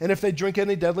hands, and if they drink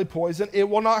any deadly poison, it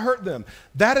will not hurt them.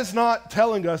 That is not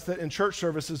telling us that in church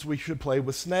services we should play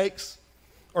with snakes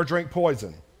or drink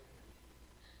poison.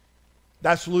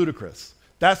 That's ludicrous.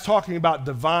 That's talking about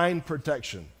divine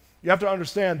protection. You have to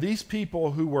understand, these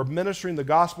people who were ministering the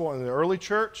gospel in the early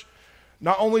church,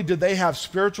 not only did they have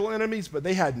spiritual enemies, but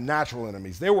they had natural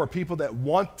enemies. There were people that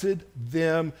wanted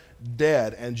them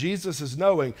dead. And Jesus is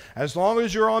knowing, as long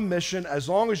as you're on mission, as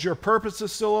long as your purpose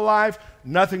is still alive,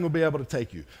 nothing will be able to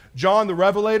take you. John the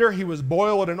Revelator, he was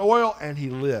boiled in oil and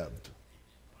he lived.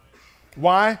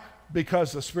 Why?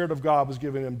 Because the Spirit of God was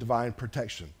giving him divine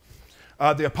protection.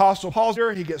 The Apostle Paul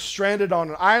here, he gets stranded on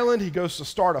an island. He goes to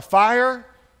start a fire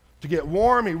to get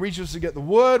warm. He reaches to get the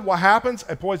wood. What happens?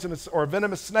 A poisonous or a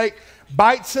venomous snake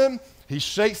bites him. He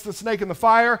shakes the snake in the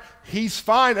fire. He's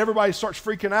fine. Everybody starts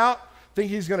freaking out,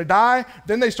 think he's going to die.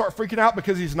 Then they start freaking out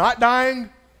because he's not dying.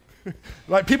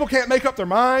 Like, people can't make up their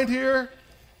mind here.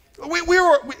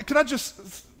 Can I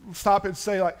just stop and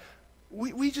say, like,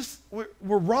 we're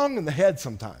wrong in the head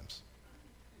sometimes.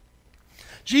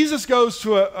 Jesus goes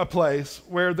to a place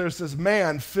where there's this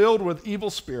man filled with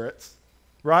evil spirits,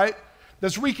 right?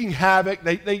 that's wreaking havoc.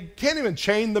 They can't even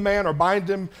chain the man or bind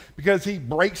him because he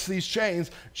breaks these chains.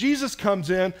 Jesus comes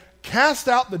in, casts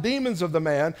out the demons of the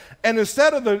man, and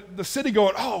instead of the city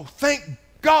going, oh, thank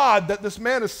God that this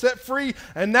man is set free,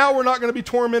 and now we're not going to be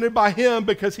tormented by him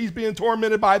because he's being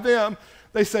tormented by them,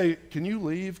 they say, can you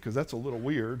leave? Because that's a little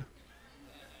weird.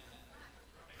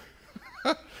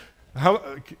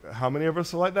 How many of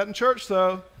us are like that in church,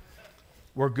 though?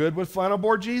 We're good with flannel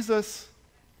board Jesus.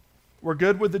 We're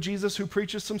good with the Jesus who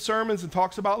preaches some sermons and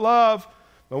talks about love.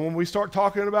 But when we start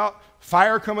talking about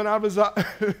fire coming out of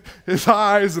his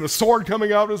eyes and a sword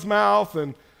coming out of his mouth,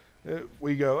 and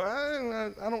we go,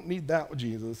 I don't need that with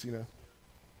Jesus, you know.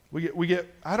 We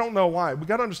get, I don't know why. We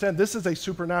got to understand this is a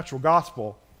supernatural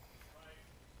gospel.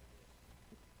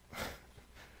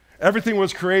 Everything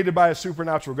was created by a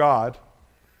supernatural God.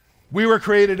 We were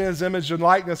created in his image and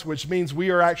likeness, which means we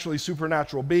are actually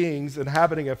supernatural beings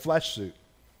inhabiting a flesh suit.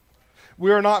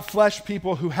 We are not flesh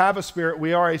people who have a spirit.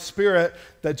 We are a spirit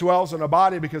that dwells in a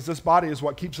body because this body is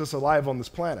what keeps us alive on this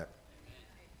planet.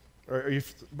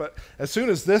 But as soon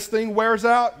as this thing wears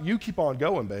out, you keep on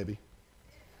going, baby.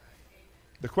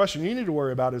 The question you need to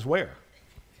worry about is where.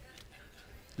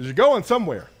 Because you're going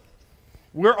somewhere.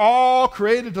 We're all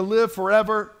created to live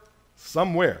forever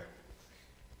somewhere.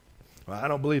 Well, I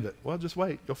don't believe it. Well, just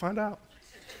wait. You'll find out.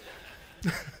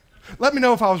 Let me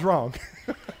know if I was wrong.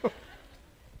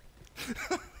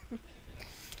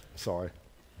 Sorry.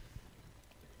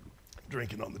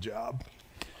 Drinking on the job.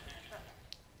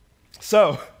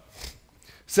 So, it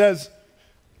says,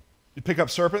 you pick up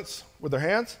serpents with their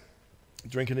hands,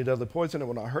 drink any deadly poison, it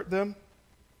will not hurt them.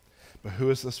 But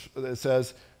who is this? It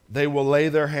says, they will lay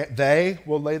their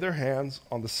hands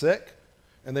on the sick,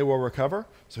 and they will recover.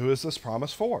 So who is this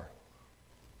promise for?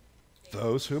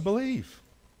 Those who believe.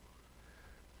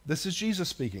 This is Jesus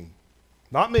speaking,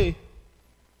 not me.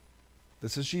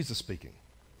 This is Jesus speaking.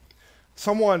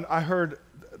 Someone, I heard,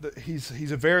 that he's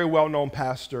a very well-known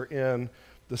pastor in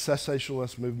the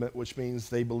cessationist movement, which means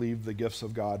they believe the gifts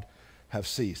of God have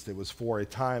ceased. It was for a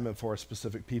time and for a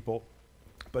specific people,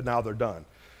 but now they're done.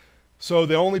 So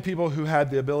the only people who had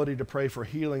the ability to pray for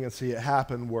healing and see it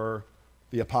happen were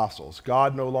the apostles.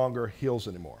 God no longer heals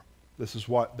anymore. This is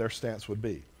what their stance would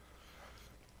be.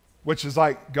 Which is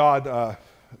like God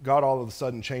all of a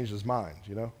sudden changed his mind,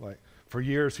 you know? Like, for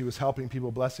years, he was helping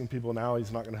people, blessing people. Now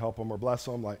he's not going to help them or bless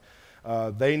them. Like,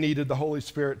 they needed the Holy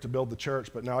Spirit to build the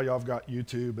church, but now y'all have got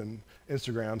YouTube and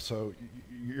Instagram, so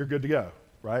you're good to go,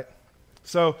 right?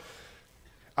 So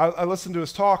I listened to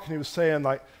his talk, and he was saying,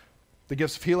 like, the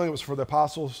gifts of healing was for the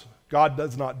apostles. God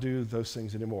does not do those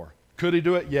things anymore. Could he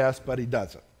do it? Yes, but he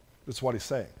doesn't. That's what he's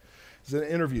saying. It's an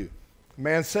interview. A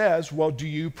man says, well, do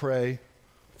you pray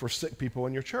for sick people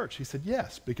in your church? He said,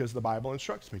 yes, because the Bible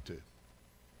instructs me to.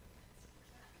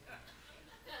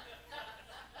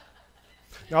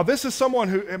 Now, this is someone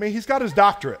who, he's got his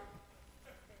doctorate.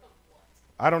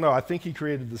 I don't know. I think he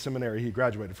created the seminary he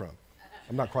graduated from.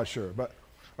 I'm not quite sure. But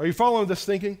are you following this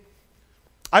thinking?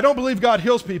 I don't believe God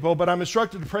heals people, but I'm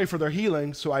instructed to pray for their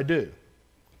healing, so I do.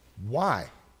 Why?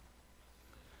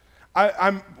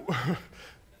 I'm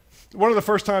one of the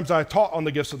first times I taught on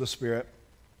the gifts of the Spirit,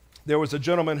 there was a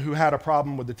gentleman who had a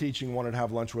problem with the teaching, wanted to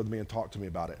have lunch with me and talk to me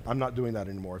about it. I'm not doing that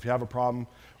anymore. If you have a problem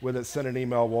with it, send an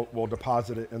email. We'll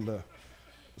deposit it in the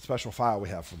special file we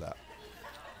have for that.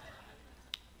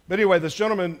 But anyway, this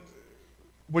gentleman,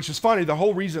 which is funny, the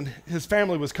whole reason his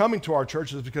family was coming to our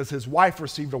church is because his wife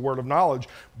received a word of knowledge,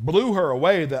 blew her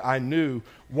away that I knew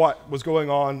what was going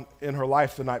on in her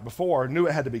life the night before, knew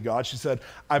it had to be God. She said,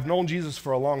 I've known Jesus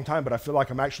for a long time, but I feel like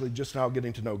I'm actually just now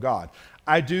getting to know God.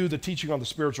 I do the teaching on the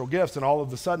spiritual gifts, and all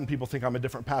of a sudden people think I'm a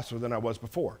different pastor than I was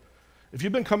before. If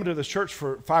you've been coming to this church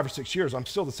for 5 or 6 years, I'm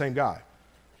still the same guy.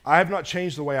 I have not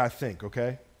changed the way I think,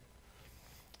 okay?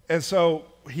 And so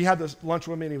he had this lunch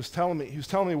with me, and he was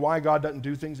telling me why God doesn't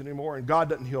do things anymore, and God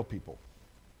doesn't heal people.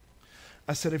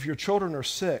 I said, if your children are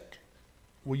sick,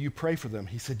 will you pray for them?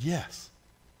 He said, yes.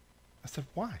 I said,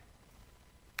 why?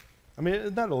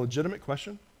 Isn't that a legitimate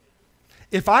question?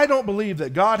 If I don't believe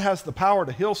that God has the power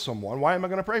to heal someone, why am I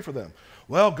going to pray for them?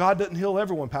 Well, God doesn't heal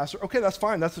everyone, Pastor. Okay, that's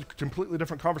fine. That's a completely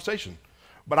different conversation.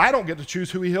 But I don't get to choose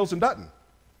who he heals and doesn't.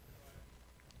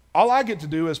 All I get to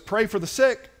do is pray for the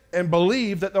sick and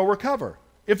believe that they'll recover.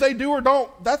 If they do or don't,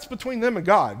 that's between them and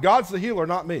God. God's the healer,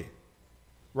 not me.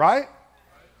 Right?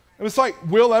 And it's like,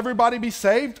 will everybody be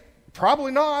saved?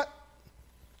 Probably not.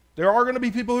 There are going to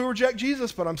be people who reject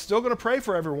Jesus, but I'm still going to pray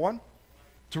for everyone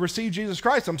to receive Jesus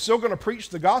Christ. I'm still going to preach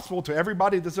the gospel to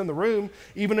everybody that's in the room,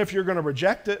 even if you're going to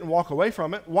reject it and walk away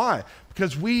from it. Why?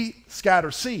 Because we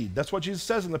scatter seed. That's what Jesus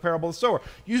says in the parable of the sower.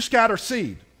 You scatter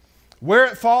seed. Where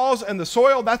it falls and the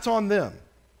soil, that's on them.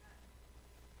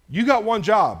 You got one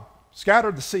job,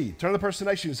 scatter the seed. Turn to the person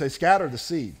next to you and say, scatter the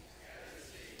seed.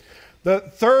 The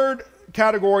third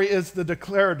category is the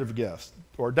declarative gifts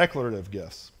or declarative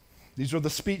gifts. These are the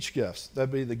speech gifts.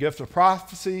 That'd be the gift of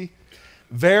prophecy,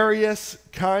 various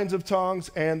kinds of tongues,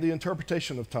 and the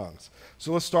interpretation of tongues.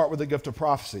 So let's start with the gift of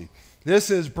prophecy. This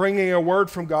is bringing a word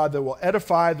from God that will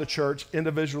edify the church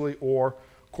individually or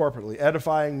corporately.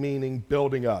 Edifying meaning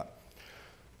building up.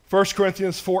 1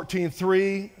 Corinthians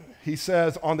 14:3, he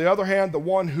says, on the other hand, the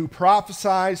one who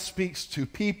prophesies speaks to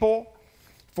people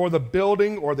for the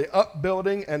building or the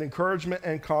upbuilding and encouragement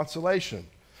and consolation.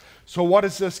 So what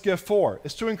is this gift for?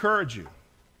 It's to encourage you.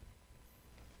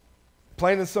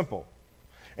 Plain and simple.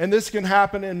 And this can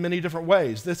happen in many different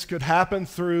ways. This could happen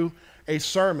through a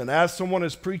sermon. As someone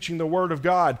is preaching the word of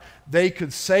God, they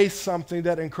could say something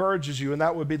that encourages you, and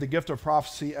that would be the gift of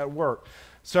prophecy at work.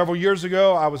 Several years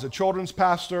ago, I was a children's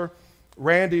pastor.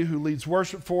 Randy, who leads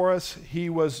worship for us, he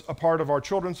was a part of our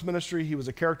children's ministry. He was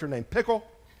a character named Pickle.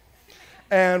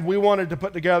 And we wanted to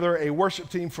put together a worship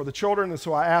team for the children, and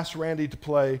so I asked Randy to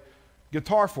play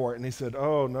guitar for it, and he said,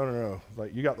 oh, no.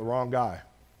 Like, you got the wrong guy.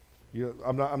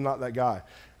 I'm not that guy.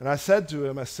 And I said to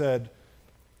him,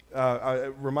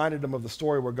 I reminded him of the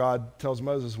story where God tells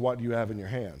Moses, what do you have in your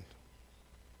hand?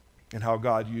 And how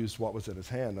God used what was in his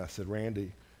hand. And I said,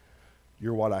 Randy,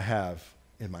 you're what I have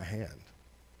in my hand.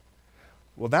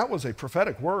 Well, that was a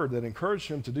prophetic word that encouraged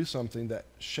him to do something that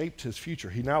shaped his future.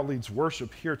 He now leads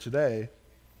worship here today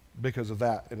because of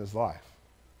that in his life.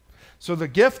 So the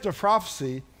gift of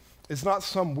prophecy is not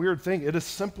some weird thing. It is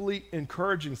simply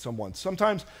encouraging someone.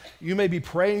 Sometimes you may be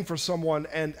praying for someone,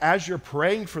 and as you're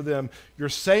praying for them, you're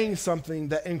saying something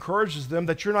that encourages them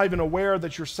that you're not even aware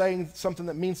that you're saying something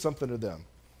that means something to them.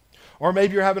 Or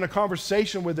maybe you're having a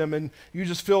conversation with them and you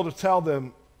just feel to tell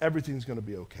them everything's going to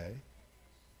be okay.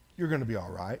 You're going to be all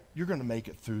right. You're going to make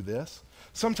it through this.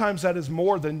 Sometimes that is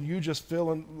more than you just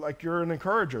feeling like you're an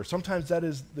encourager. Sometimes that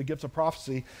is the gift of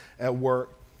prophecy at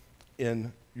work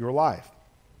in your life.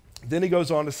 Then he goes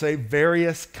on to say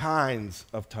various kinds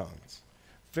of tongues.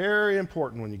 Very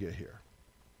important when you get here.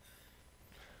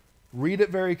 Read it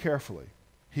very carefully.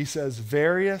 He says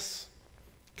various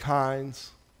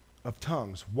kinds of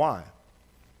tongues. Why?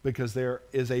 Because there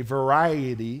is a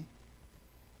variety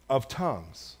of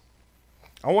tongues.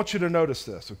 I want you to notice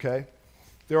this, okay?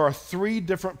 There are 3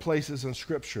 different places in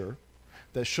Scripture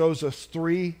that shows us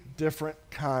 3 different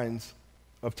kinds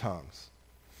of tongues.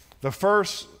 The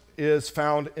first is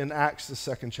found in Acts, the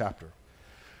 2nd chapter.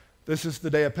 This is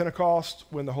the day of Pentecost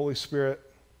when the Holy Spirit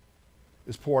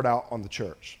is poured out on the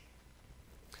church.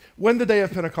 When the day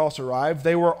of Pentecost arrived,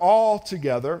 they were all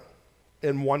together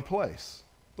in one place.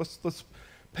 Let's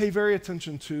pay very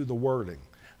attention to the wording.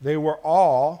 They were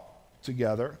all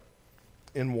together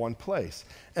in one place.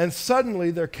 And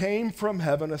suddenly there came from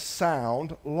heaven a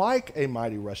sound like a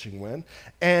mighty rushing wind,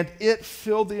 and it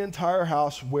filled the entire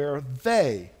house where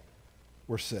they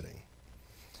were sitting.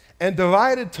 And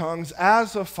divided tongues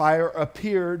as of fire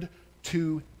appeared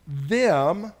to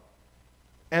them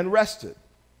and rested.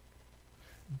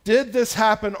 Did this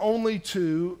happen only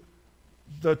to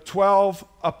the 12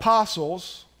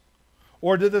 apostles,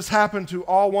 or did this happen to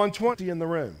all 120 in the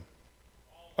room?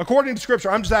 According to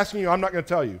Scripture, I'm just asking you, I'm not going to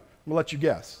tell you. I'm going to let you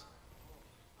guess.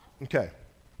 Okay.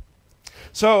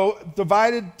 So,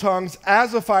 divided tongues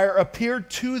as of fire appeared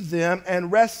to them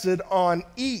and rested on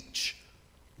each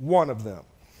one of them.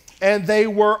 And they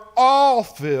were all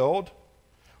filled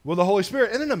with the Holy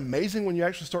Spirit. Isn't it amazing when you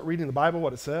actually start reading the Bible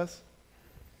what it says?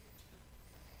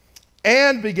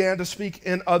 And began to speak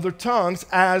in other tongues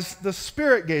as the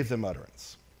Spirit gave them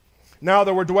utterance. Now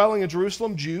there were dwelling in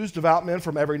Jerusalem Jews, devout men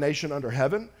from every nation under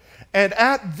heaven. And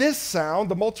at this sound,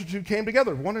 the multitude came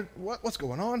together, wondered, what's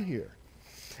going on here?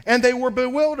 And they were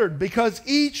bewildered because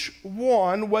each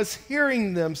one was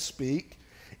hearing them speak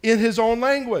in his own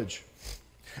language.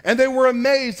 And they were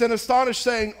amazed and astonished,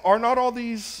 saying, are not all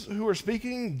these who are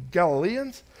speaking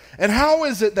Galileans? And how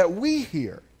is it that we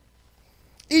hear,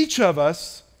 each of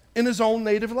us in his own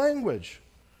native language?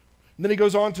 And then he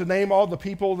goes on to name all the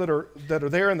people that are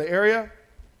there in the area.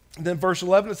 And then verse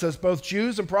 11, it says, both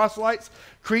Jews and proselytes,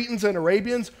 Cretans and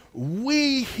Arabians,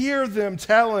 we hear them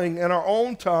telling in our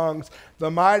own tongues the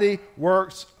mighty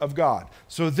works of God.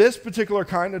 So this particular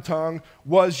kind of tongue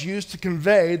was used to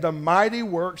convey the mighty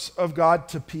works of God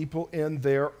to people in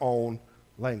their own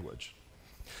language.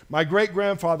 My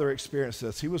great-grandfather experienced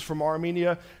this. He was from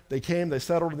Armenia. They came, they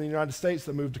settled in the United States,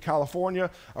 they moved to California.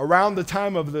 Around the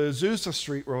time of the Azusa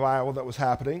Street revival that was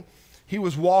happening, he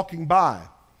was walking by,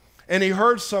 and he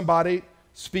heard somebody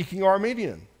speaking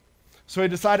Armenian. So he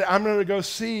decided, I'm going to go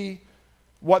see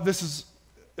what this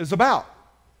is about.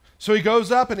 So he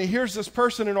goes up and he hears this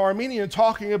person in Armenian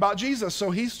talking about Jesus.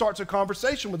 So he starts a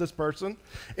conversation with this person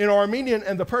in Armenian,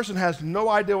 and the person has no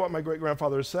idea what my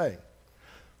great-grandfather is saying.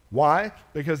 Why?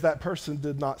 Because that person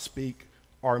did not speak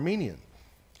Armenian.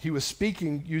 He was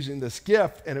speaking using this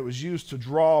gift, and it was used to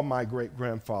draw my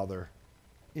great-grandfather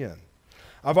in.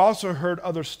 I've also heard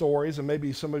other stories, and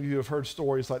maybe some of you have heard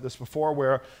stories like this before,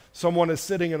 where someone is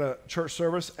sitting in a church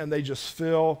service and they just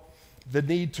feel the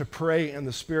need to pray in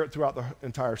the Spirit throughout the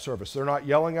entire service. They're not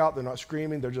yelling out, they're not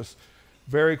screaming, they're just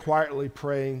very quietly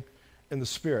praying in the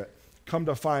Spirit. Come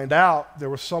to find out, there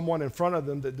was someone in front of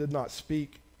them that did not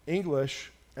speak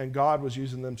English, and God was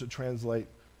using them to translate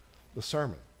the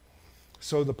sermon.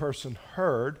 So the person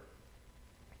heard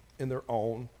in their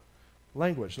own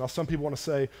language. Now, some people want to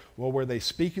say, well, were they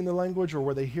speaking the language or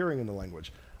were they hearing in the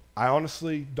language? I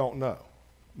honestly don't know.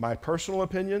 My personal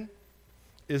opinion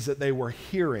is that they were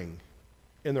hearing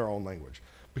in their own language,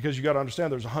 because you got to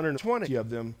understand there's 120 of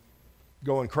them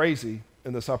going crazy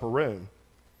in this upper room,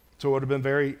 so it would have been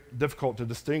very difficult to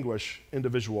distinguish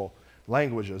individual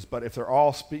languages. But if they're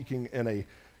all speaking in a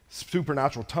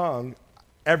supernatural tongue,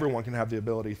 everyone can have the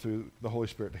ability through the Holy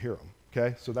Spirit to hear them.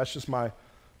 Okay, so that's just my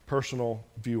personal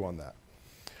view on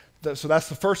that. So that's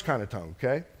the first kind of tongue.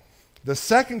 Okay, the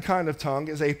second kind of tongue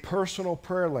is a personal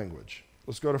prayer language.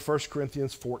 Let's go to 1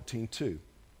 Corinthians 14:2.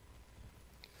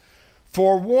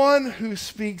 For one who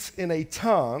speaks in a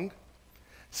tongue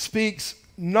speaks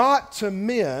not to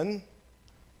men,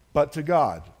 but to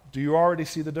God. Do you already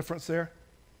see the difference there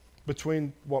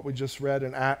between what we just read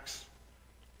in Acts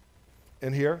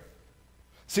and here?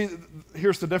 See,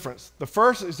 here's the difference. The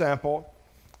first example,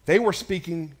 they were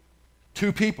speaking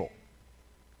to people.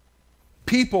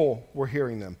 People were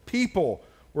hearing them. People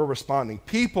were responding.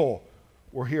 People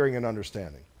were hearing and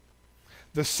understanding.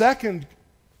 The second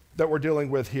that we're dealing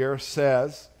with here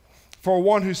says, for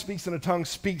one who speaks in a tongue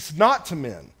speaks not to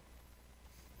men,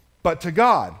 but to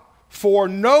God, for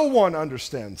no one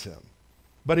understands him,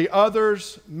 but he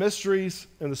utters mysteries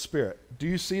in the Spirit. Do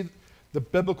you see the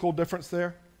biblical difference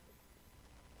there?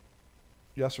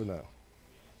 Yes or no?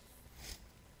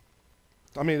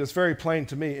 I mean, it's very plain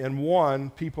to me. In one,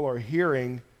 people are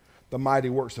hearing the mighty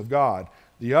works of God.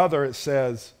 The other, it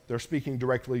says they're speaking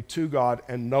directly to God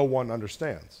and no one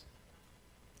understands.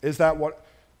 Is that what,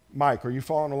 Mike, are you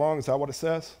following along? Is that what it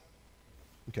says?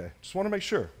 Okay, just want to make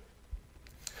sure.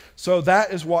 So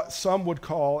that is what some would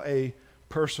call a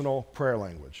personal prayer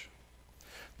language.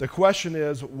 The question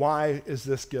is, why is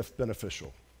this gift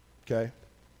beneficial? Okay,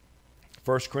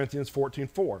 1 Corinthians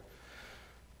 14:4.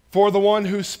 For the one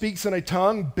who speaks in a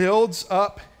tongue builds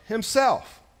up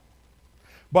himself,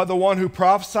 but the one who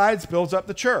prophesies builds up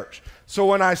the church. So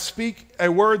when I speak a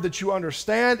word that you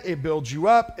understand, it builds you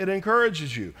up, it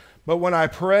encourages you. But when I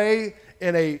pray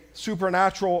in a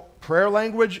supernatural prayer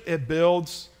language, it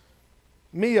builds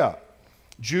me up.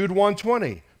 Jude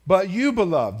 1:20, but you,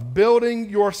 beloved, building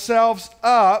yourselves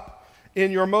up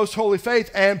in your most holy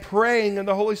faith and praying in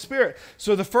the Holy Spirit.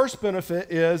 So the first benefit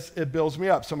is it builds me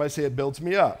up. Somebody say it builds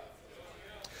me up.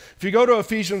 If you go to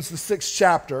Ephesians, the 6th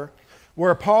chapter,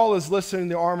 where Paul is listing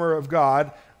the armor of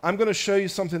God, I'm going to show you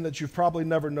something that you've probably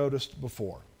never noticed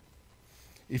before.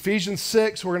 Ephesians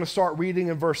 6, we're going to start reading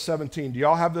in verse 17. Do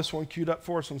y'all have this one queued up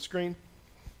for us on screen?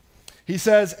 He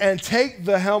says, and take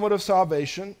the helmet of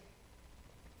salvation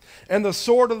and the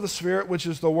sword of the Spirit, which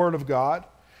is the word of God.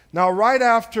 Now, right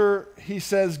after he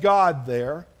says God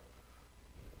there,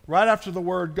 right after the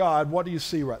word God, what do you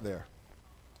see right there?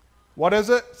 What is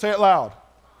it? Say it loud.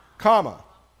 Comma.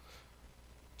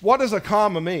 What does a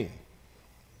comma mean?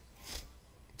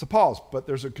 It's a pause, but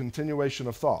there's a continuation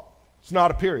of thought. It's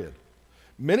not a period.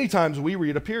 Many times we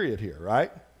read a period here,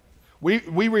 right? We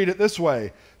read it this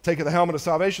way. Take the helmet of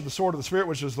salvation, the sword of the Spirit,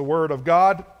 which is the word of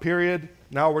God, period.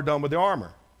 Now we're done with the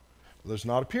armor. Well, there's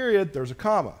not a period, there's a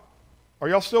comma. Are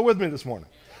y'all still with me this morning?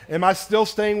 Am I still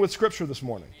staying with Scripture this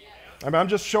morning? I mean, I'm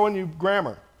just showing you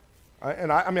grammar.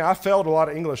 I failed a lot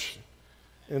of English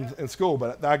in school,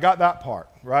 but I got that part,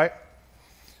 right?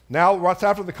 Now, what's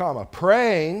after the comma?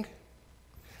 Praying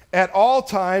at all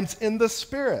times in the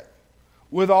Spirit,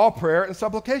 with all prayer and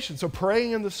supplication. So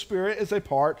praying in the Spirit is a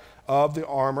part of the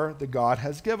armor that God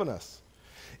has given us.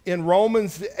 In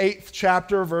Romans, the 8th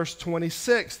chapter, verse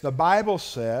 26, the Bible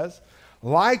says,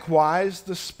 likewise,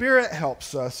 the Spirit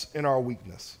helps us in our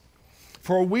weakness.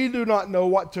 For we do not know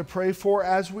what to pray for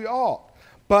as we ought,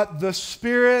 but the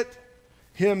Spirit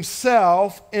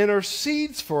himself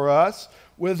intercedes for us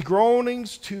with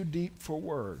groanings too deep for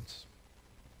words.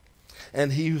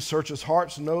 And he who searches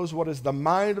hearts knows what is the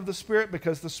mind of the Spirit,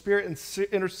 because the Spirit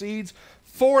intercedes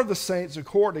for the saints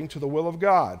according to the will of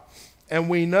God. And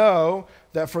we know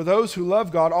that for those who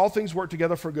love God, all things work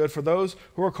together for good for those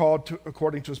who are called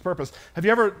according to his purpose. Have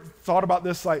you ever thought about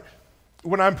this? Like,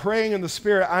 when I'm praying in the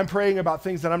Spirit, I'm praying about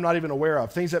things that I'm not even aware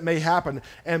of, things that may happen.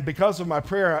 And because of my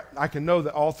prayer, I can know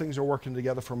that all things are working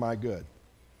together for my good.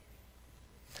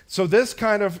 So this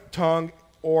kind of tongue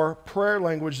or prayer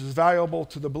language is valuable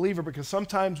to the believer, because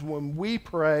sometimes when we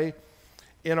pray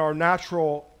in our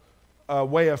natural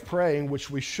way of praying,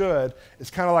 which we should, it's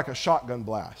kind of like a shotgun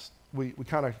blast. We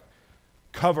kind of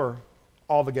cover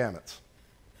all the gamuts.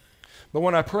 But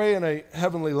when I pray in a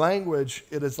heavenly language,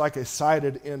 it is like a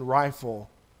sighted-in rifle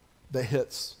that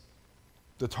hits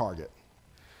the target.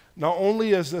 Not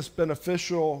only is this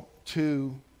beneficial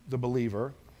to the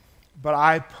believer, but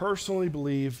I personally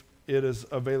believe it is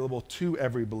available to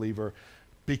every believer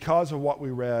because of what we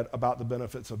read about the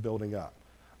benefits of building up.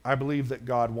 I believe that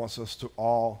God wants us to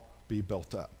all be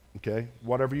built up, okay?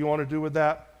 Whatever you want to do with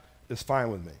that is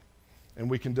fine with me. And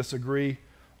we can disagree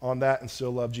on that and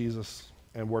still love Jesus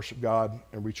and worship God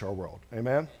and reach our world.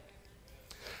 Amen?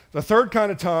 The third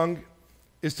kind of tongue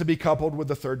is to be coupled with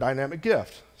the third dynamic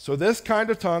gift. So this kind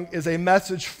of tongue is a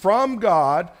message from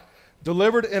God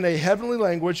delivered in a heavenly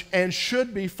language and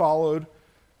should be followed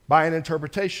by an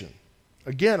interpretation.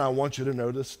 Again, I want you to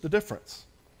notice the difference.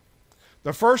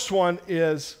 The first one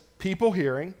is people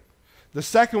hearing. The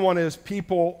second one is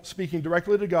people speaking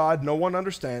directly to God, no one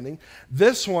understanding.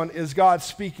 This one is God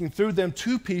speaking through them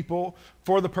to people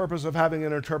for the purpose of having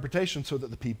an interpretation so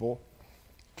that the people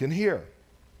can hear.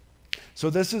 So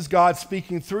this is God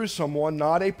speaking through someone,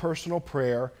 not a personal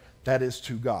prayer that is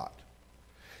to God.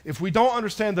 If we don't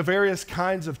understand the various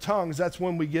kinds of tongues, that's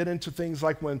when we get into things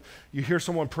like when you hear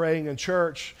someone praying in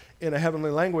church in a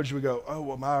heavenly language, we go, oh,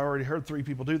 well, I already heard 3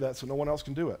 people do that, so no one else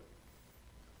can do it.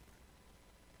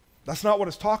 That's not what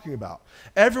it's talking about.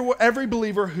 Every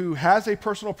believer who has a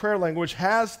personal prayer language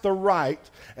has the right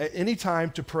at any time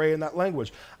to pray in that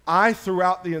language. I,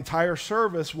 throughout the entire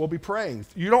service, will be praying.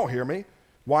 You don't hear me.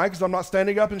 Why? Because I'm not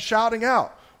standing up and shouting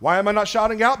out. Why am I not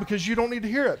shouting out? Because you don't need to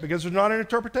hear it, because there's not an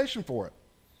interpretation for it.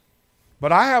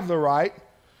 But I have the right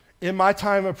in my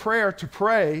time of prayer to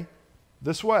pray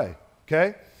this way,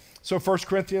 okay? So 1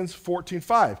 Corinthians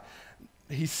 14:5,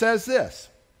 he says this.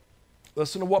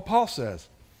 Listen to what Paul says.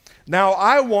 Now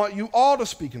I want you all to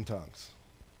speak in tongues,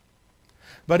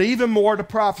 but even more to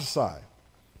prophesy.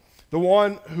 The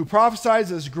one who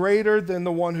prophesies is greater than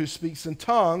the one who speaks in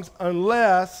tongues,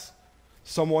 unless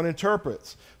someone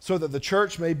interprets, so that the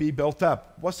church may be built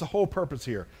up. What's the whole purpose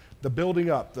here? The building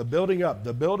up, the building up,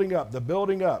 the building up, the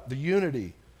building up, the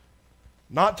unity.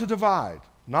 Not to divide,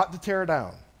 not to tear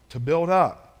down, to build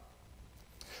up.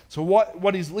 So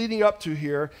what he's leading up to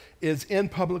here is in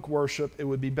public worship, it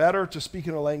would be better to speak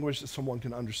in a language that someone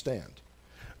can understand,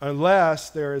 unless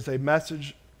there is a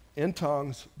message in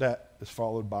tongues that is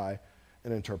followed by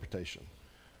an interpretation.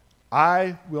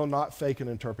 I will not fake an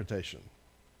interpretation.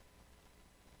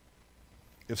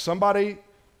 If somebody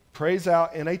prays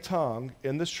out in a tongue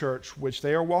in this church, which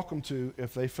they are welcome to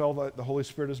if they feel that the Holy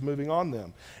Spirit is moving on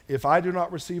them, if I do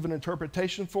not receive an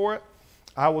interpretation for it,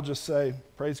 I will just say,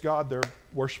 praise God, they're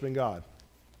worshiping God,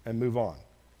 and move on.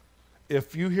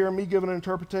 If you hear me give an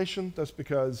interpretation, that's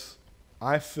because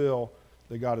I feel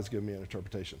that God has given me an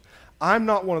interpretation. I'm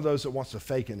not one of those that wants to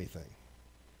fake anything,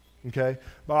 okay?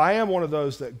 But I am one of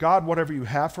those that, God, whatever you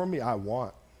have for me, I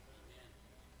want.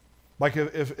 Like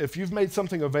if you've made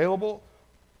something available,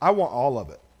 I want all of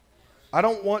it. I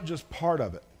don't want just part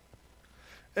of it.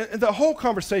 And the whole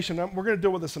conversation, we're going to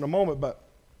deal with this in a moment, but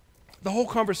the whole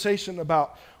conversation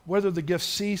about whether the gift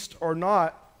ceased or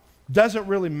not doesn't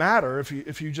really matter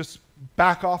if you just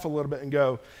back off a little bit and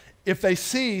go, if they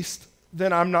ceased,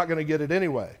 then I'm not going to get it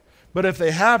anyway. But if they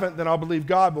haven't, then I'll believe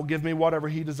God will give me whatever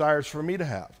he desires for me to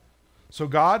have. So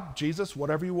God, Jesus,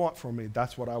 whatever you want from me,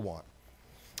 that's what I want.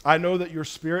 I know that your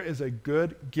Spirit is a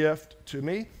good gift to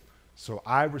me, so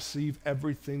I receive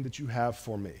everything that you have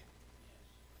for me.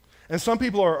 And some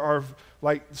people are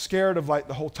like scared of like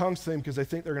the whole tongues thing because they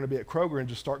think they're going to be at Kroger and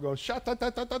just start going, shut, da, da,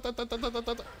 da, da, da, da, da, da,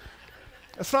 da.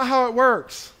 That's not how it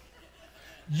works.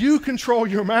 You control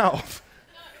your mouth.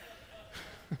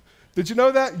 Did you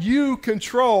know that? You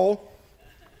control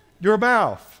your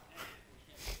mouth.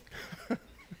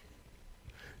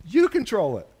 You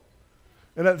control it.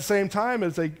 And at the same time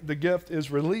as the gift is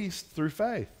released through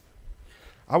faith.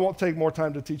 I won't take more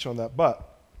time to teach on that, but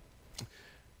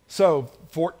so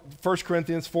 1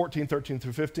 Corinthians 14, 13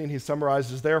 through 15, he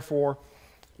summarizes, therefore,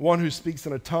 one who speaks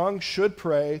in a tongue should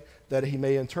pray that he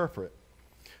may interpret.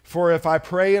 For if I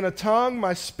pray in a tongue,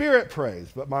 my spirit prays,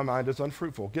 but my mind is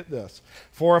unfruitful. Get this.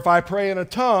 For if I pray in a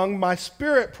tongue, my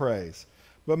spirit prays,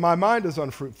 but my mind is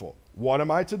unfruitful. What am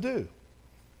I to do?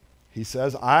 He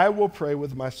says, I will pray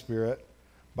with my spirit,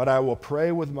 but I will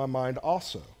pray with my mind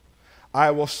also.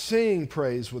 I will sing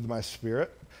praise with my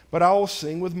spirit, but I will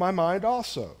sing with my mind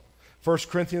also. 1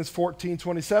 Corinthians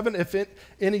 14:27, if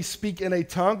any speak in a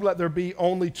tongue, let there be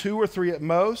only 2 or 3 at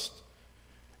most,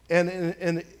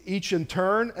 and each in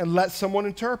turn, and let someone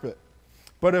interpret.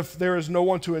 But if there is no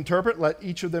one to interpret, let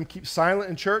each of them keep silent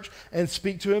in church and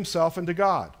speak to himself and to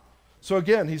God. So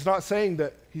again, he's not saying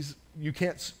that you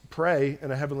can't pray in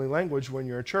a heavenly language when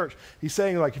you're in church. He's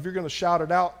saying, like, if you're going to shout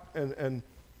it out and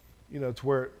to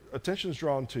where attention is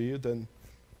drawn to you, then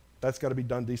that's got to be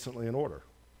done decently in order.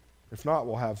 If not,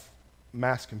 we'll have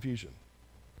mass confusion.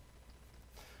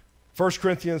 1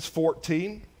 Corinthians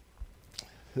 14,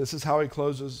 this is how he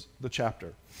closes the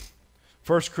chapter.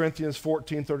 1 Corinthians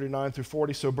 14, 39 through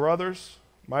 40. So brothers,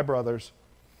 my brothers,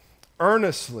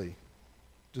 earnestly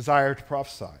desire to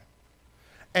prophesy,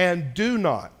 and do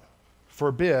not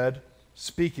forbid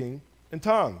speaking in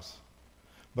tongues,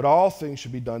 but all things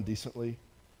should be done decently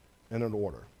and in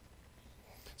order.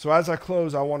 So as I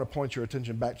close, I want to point your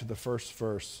attention back to the first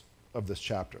verse of this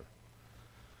chapter.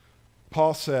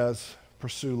 Paul says,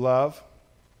 pursue love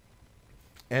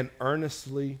and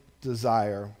earnestly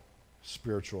desire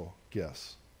spiritual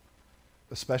gifts,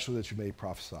 especially that you may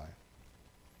prophesy.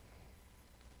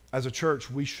 As a church,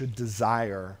 we should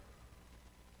desire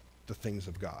the things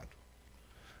of God.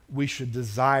 We should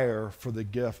desire for the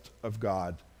gift of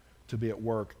God to be at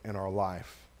work in our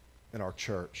life, in our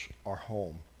church, our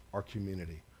home, our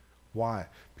community. Why?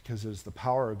 Because it is the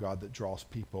power of God that draws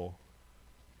people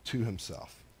to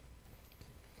himself.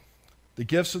 The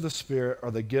gifts of the Spirit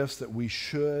are the gifts that we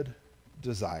should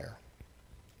desire.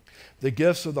 The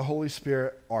gifts of the Holy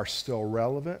Spirit are still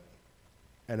relevant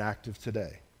and active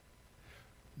today.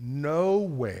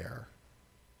 Nowhere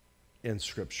in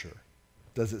Scripture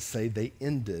does it say they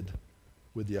ended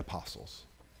with the apostles.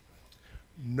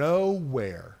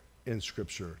 Nowhere in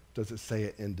Scripture does it say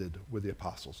it ended with the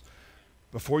apostles.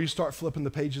 Before you start flipping the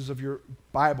pages of your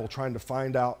Bible trying to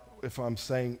find out if I'm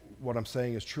saying what I'm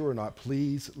saying is true or not,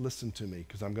 please listen to me,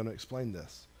 because I'm going to explain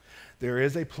this. There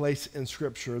is a place in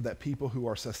Scripture that people who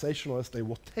are cessationalists, they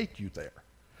will take you there.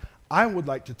 I would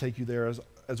like to take you there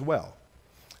as well.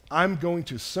 I'm going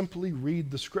to simply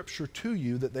read the Scripture to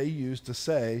you that they used to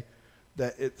say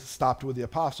that it stopped with the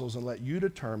apostles, and let you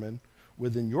determine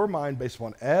within your mind, based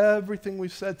upon everything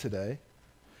we've said today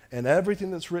and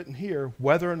everything that's written here,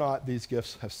 whether or not these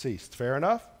gifts have ceased. Fair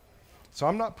enough? So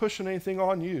I'm not pushing anything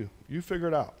on you. You figure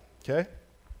it out, okay?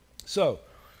 So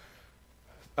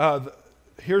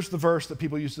here's the verse that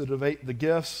people use to debate the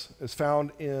gifts. It's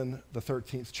found in the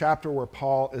 13th chapter, where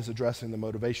Paul is addressing the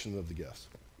motivation of the gifts.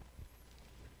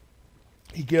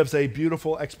 He gives a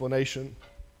beautiful explanation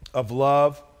of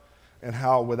love and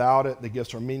how without it the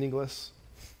gifts are meaningless.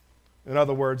 In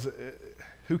other words,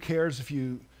 who cares if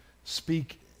you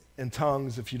speak in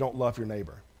tongues if you don't love your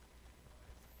neighbor?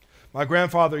 My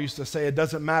grandfather used to say, it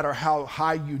doesn't matter how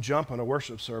high you jump in a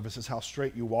worship service, it's how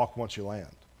straight you walk once you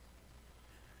land.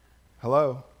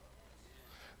 Hello?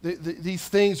 These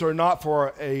things are not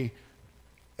for a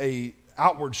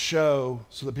outward show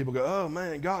so that people go, oh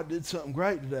man, God did something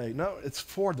great today. No, it's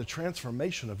for the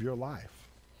transformation of your life.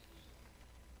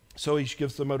 So he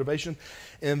gives the motivation.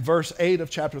 In verse 8 of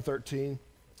chapter 13,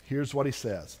 here's what he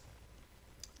says.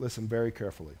 Listen very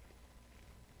carefully.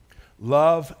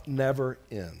 Love never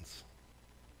ends.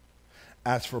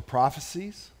 As for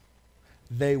prophecies,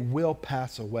 they will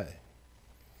pass away.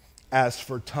 As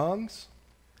for tongues,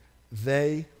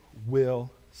 they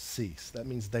will cease. That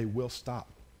means they will stop.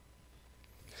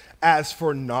 As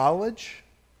for knowledge,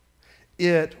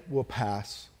 it will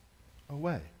pass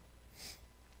away.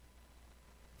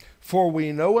 For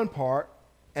we know in part,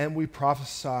 and we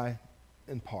prophesy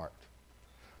in part.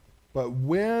 But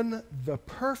when the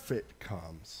perfect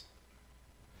comes,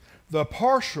 the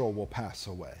partial will pass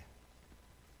away.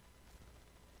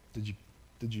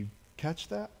 Did you catch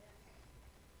that?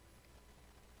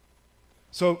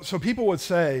 So people would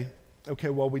say, okay,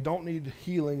 well, we don't need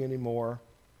healing anymore.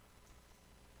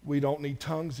 We don't need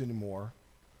tongues anymore.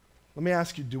 Let me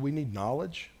ask you, do we need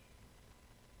knowledge?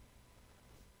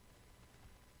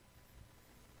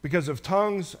 Because if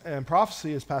tongues and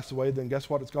prophecy has passed away, then guess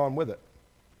what? It's gone with it.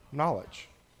 Knowledge.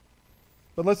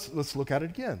 But let's look at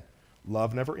it again.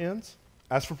 Love never ends.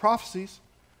 As for prophecies,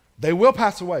 they will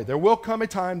pass away. There will come a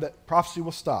time that prophecy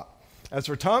will stop. As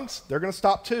for tongues, they're going to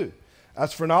stop too.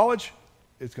 As for knowledge,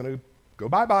 it's going to go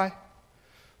bye-bye.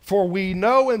 For we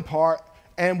know in part,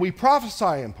 and we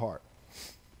prophesy in part.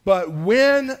 But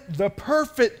when the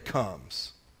perfect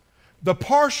comes, the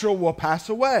partial will pass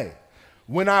away.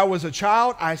 When I was a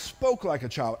child, I spoke like a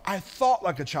child. I thought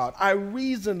like a child. I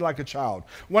reasoned like a child.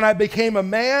 When I became a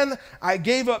man, I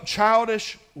gave up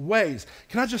childish ways.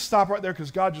 Can I just stop right there?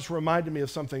 Because God just reminded me of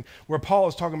something where Paul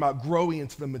is talking about growing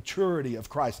into the maturity of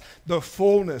Christ, the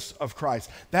fullness of Christ.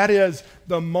 That is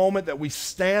the moment that we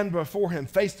stand before him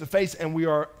face to face and we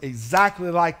are exactly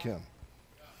like him.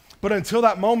 But until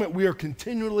that moment, we are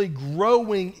continually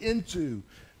growing into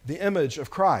the image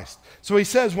of Christ. So he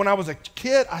says, when I was a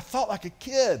kid, I thought like a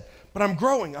kid, but I'm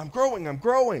growing.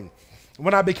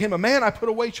 When I became a man, I put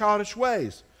away childish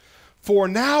ways. For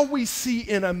now we see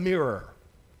in a mirror,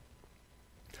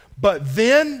 but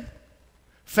then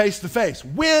face to face.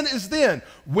 When is then?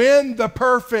 When the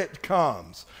perfect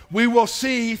comes. We will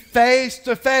see face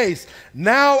to face.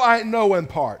 Now I know in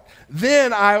part.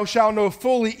 Then I shall know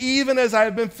fully, even as I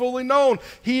have been fully known.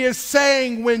 He is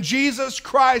saying when Jesus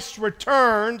Christ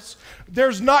returns,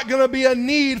 there's not going to be a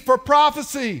need for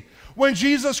prophecy. When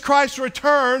Jesus Christ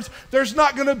returns, there's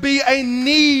not going to be a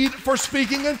need for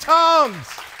speaking in tongues.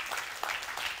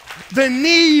 The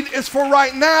need is for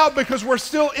right now because we're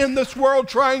still in this world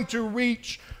trying to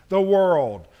reach the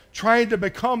world, trying to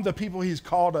become the people he's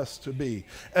called us to be.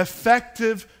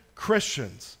 Effective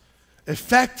Christians,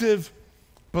 effective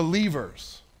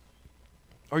believers.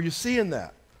 Are you seeing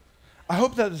that? I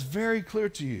hope that is very clear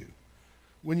to you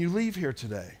when you leave here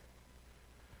today.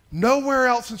 Nowhere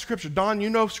else in Scripture. Don, you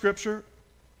know Scripture,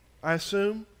 I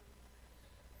assume?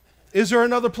 Is there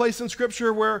another place in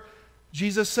Scripture where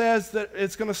Jesus says that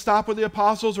it's going to stop with the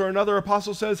apostles, or another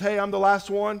apostle says, hey, I'm the last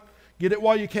one, get it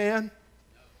while you can?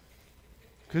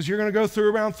 Because you're going to go through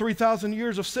around 3,000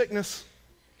 years of sickness.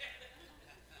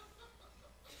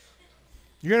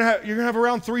 You're going to have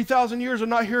around 3,000 years of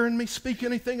not hearing me speak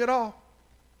anything at all.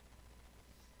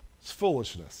 It's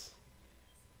foolishness.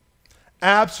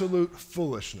 Absolute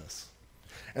foolishness.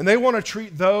 And they want to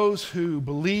treat those who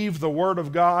believe the Word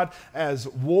of God as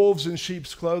wolves in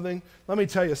sheep's clothing. Let me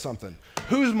tell you something.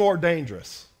 Who's more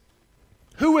dangerous?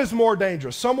 Who is more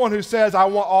dangerous? Someone who says, I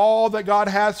want all that God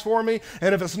has for me,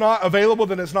 and if it's not available,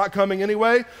 then it's not coming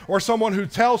anyway? Or someone who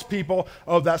tells people,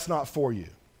 oh, that's not for you.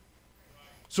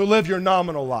 So live your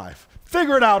nominal life.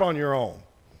 Figure it out on your own.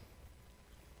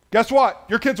 Guess what?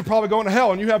 Your kids are probably going to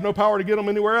hell, and you have no power to get them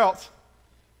anywhere else.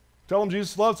 Tell them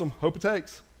Jesus loves them. Hope it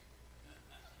takes.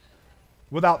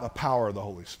 Without the power of the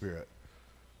Holy Spirit.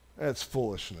 It's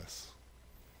foolishness.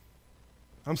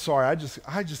 I'm sorry,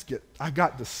 I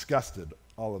got disgusted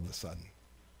all of a sudden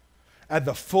at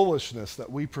the foolishness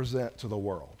that we present to the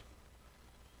world.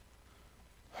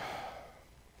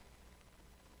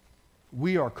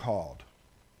 We are called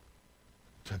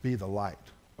to be the light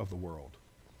of the world.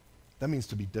 That means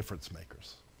to be difference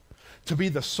makers. To be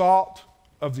the salt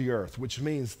of the earth, which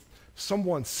means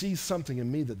someone sees something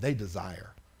in me that they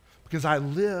desire because I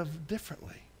live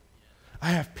differently. I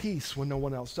have peace when no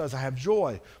one else does. I have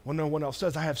joy when no one else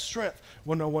does. I have strength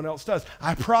when no one else does.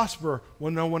 I prosper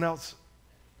when no one else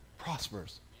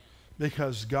prospers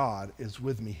because God is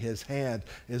with me. His hand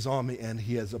is on me and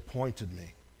he has appointed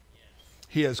me.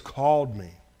 He has called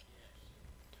me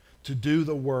to do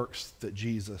the works that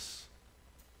Jesus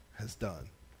has done.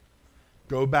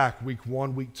 Go back week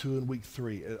 1, week 2, and week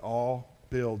 3. It all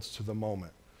builds to the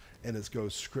moment. And it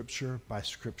goes scripture by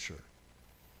scripture.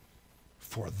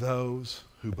 For those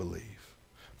who believe,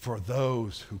 for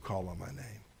those who call on my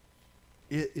name.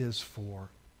 It is for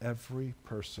every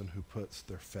person who puts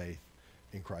their faith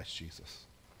in Christ Jesus.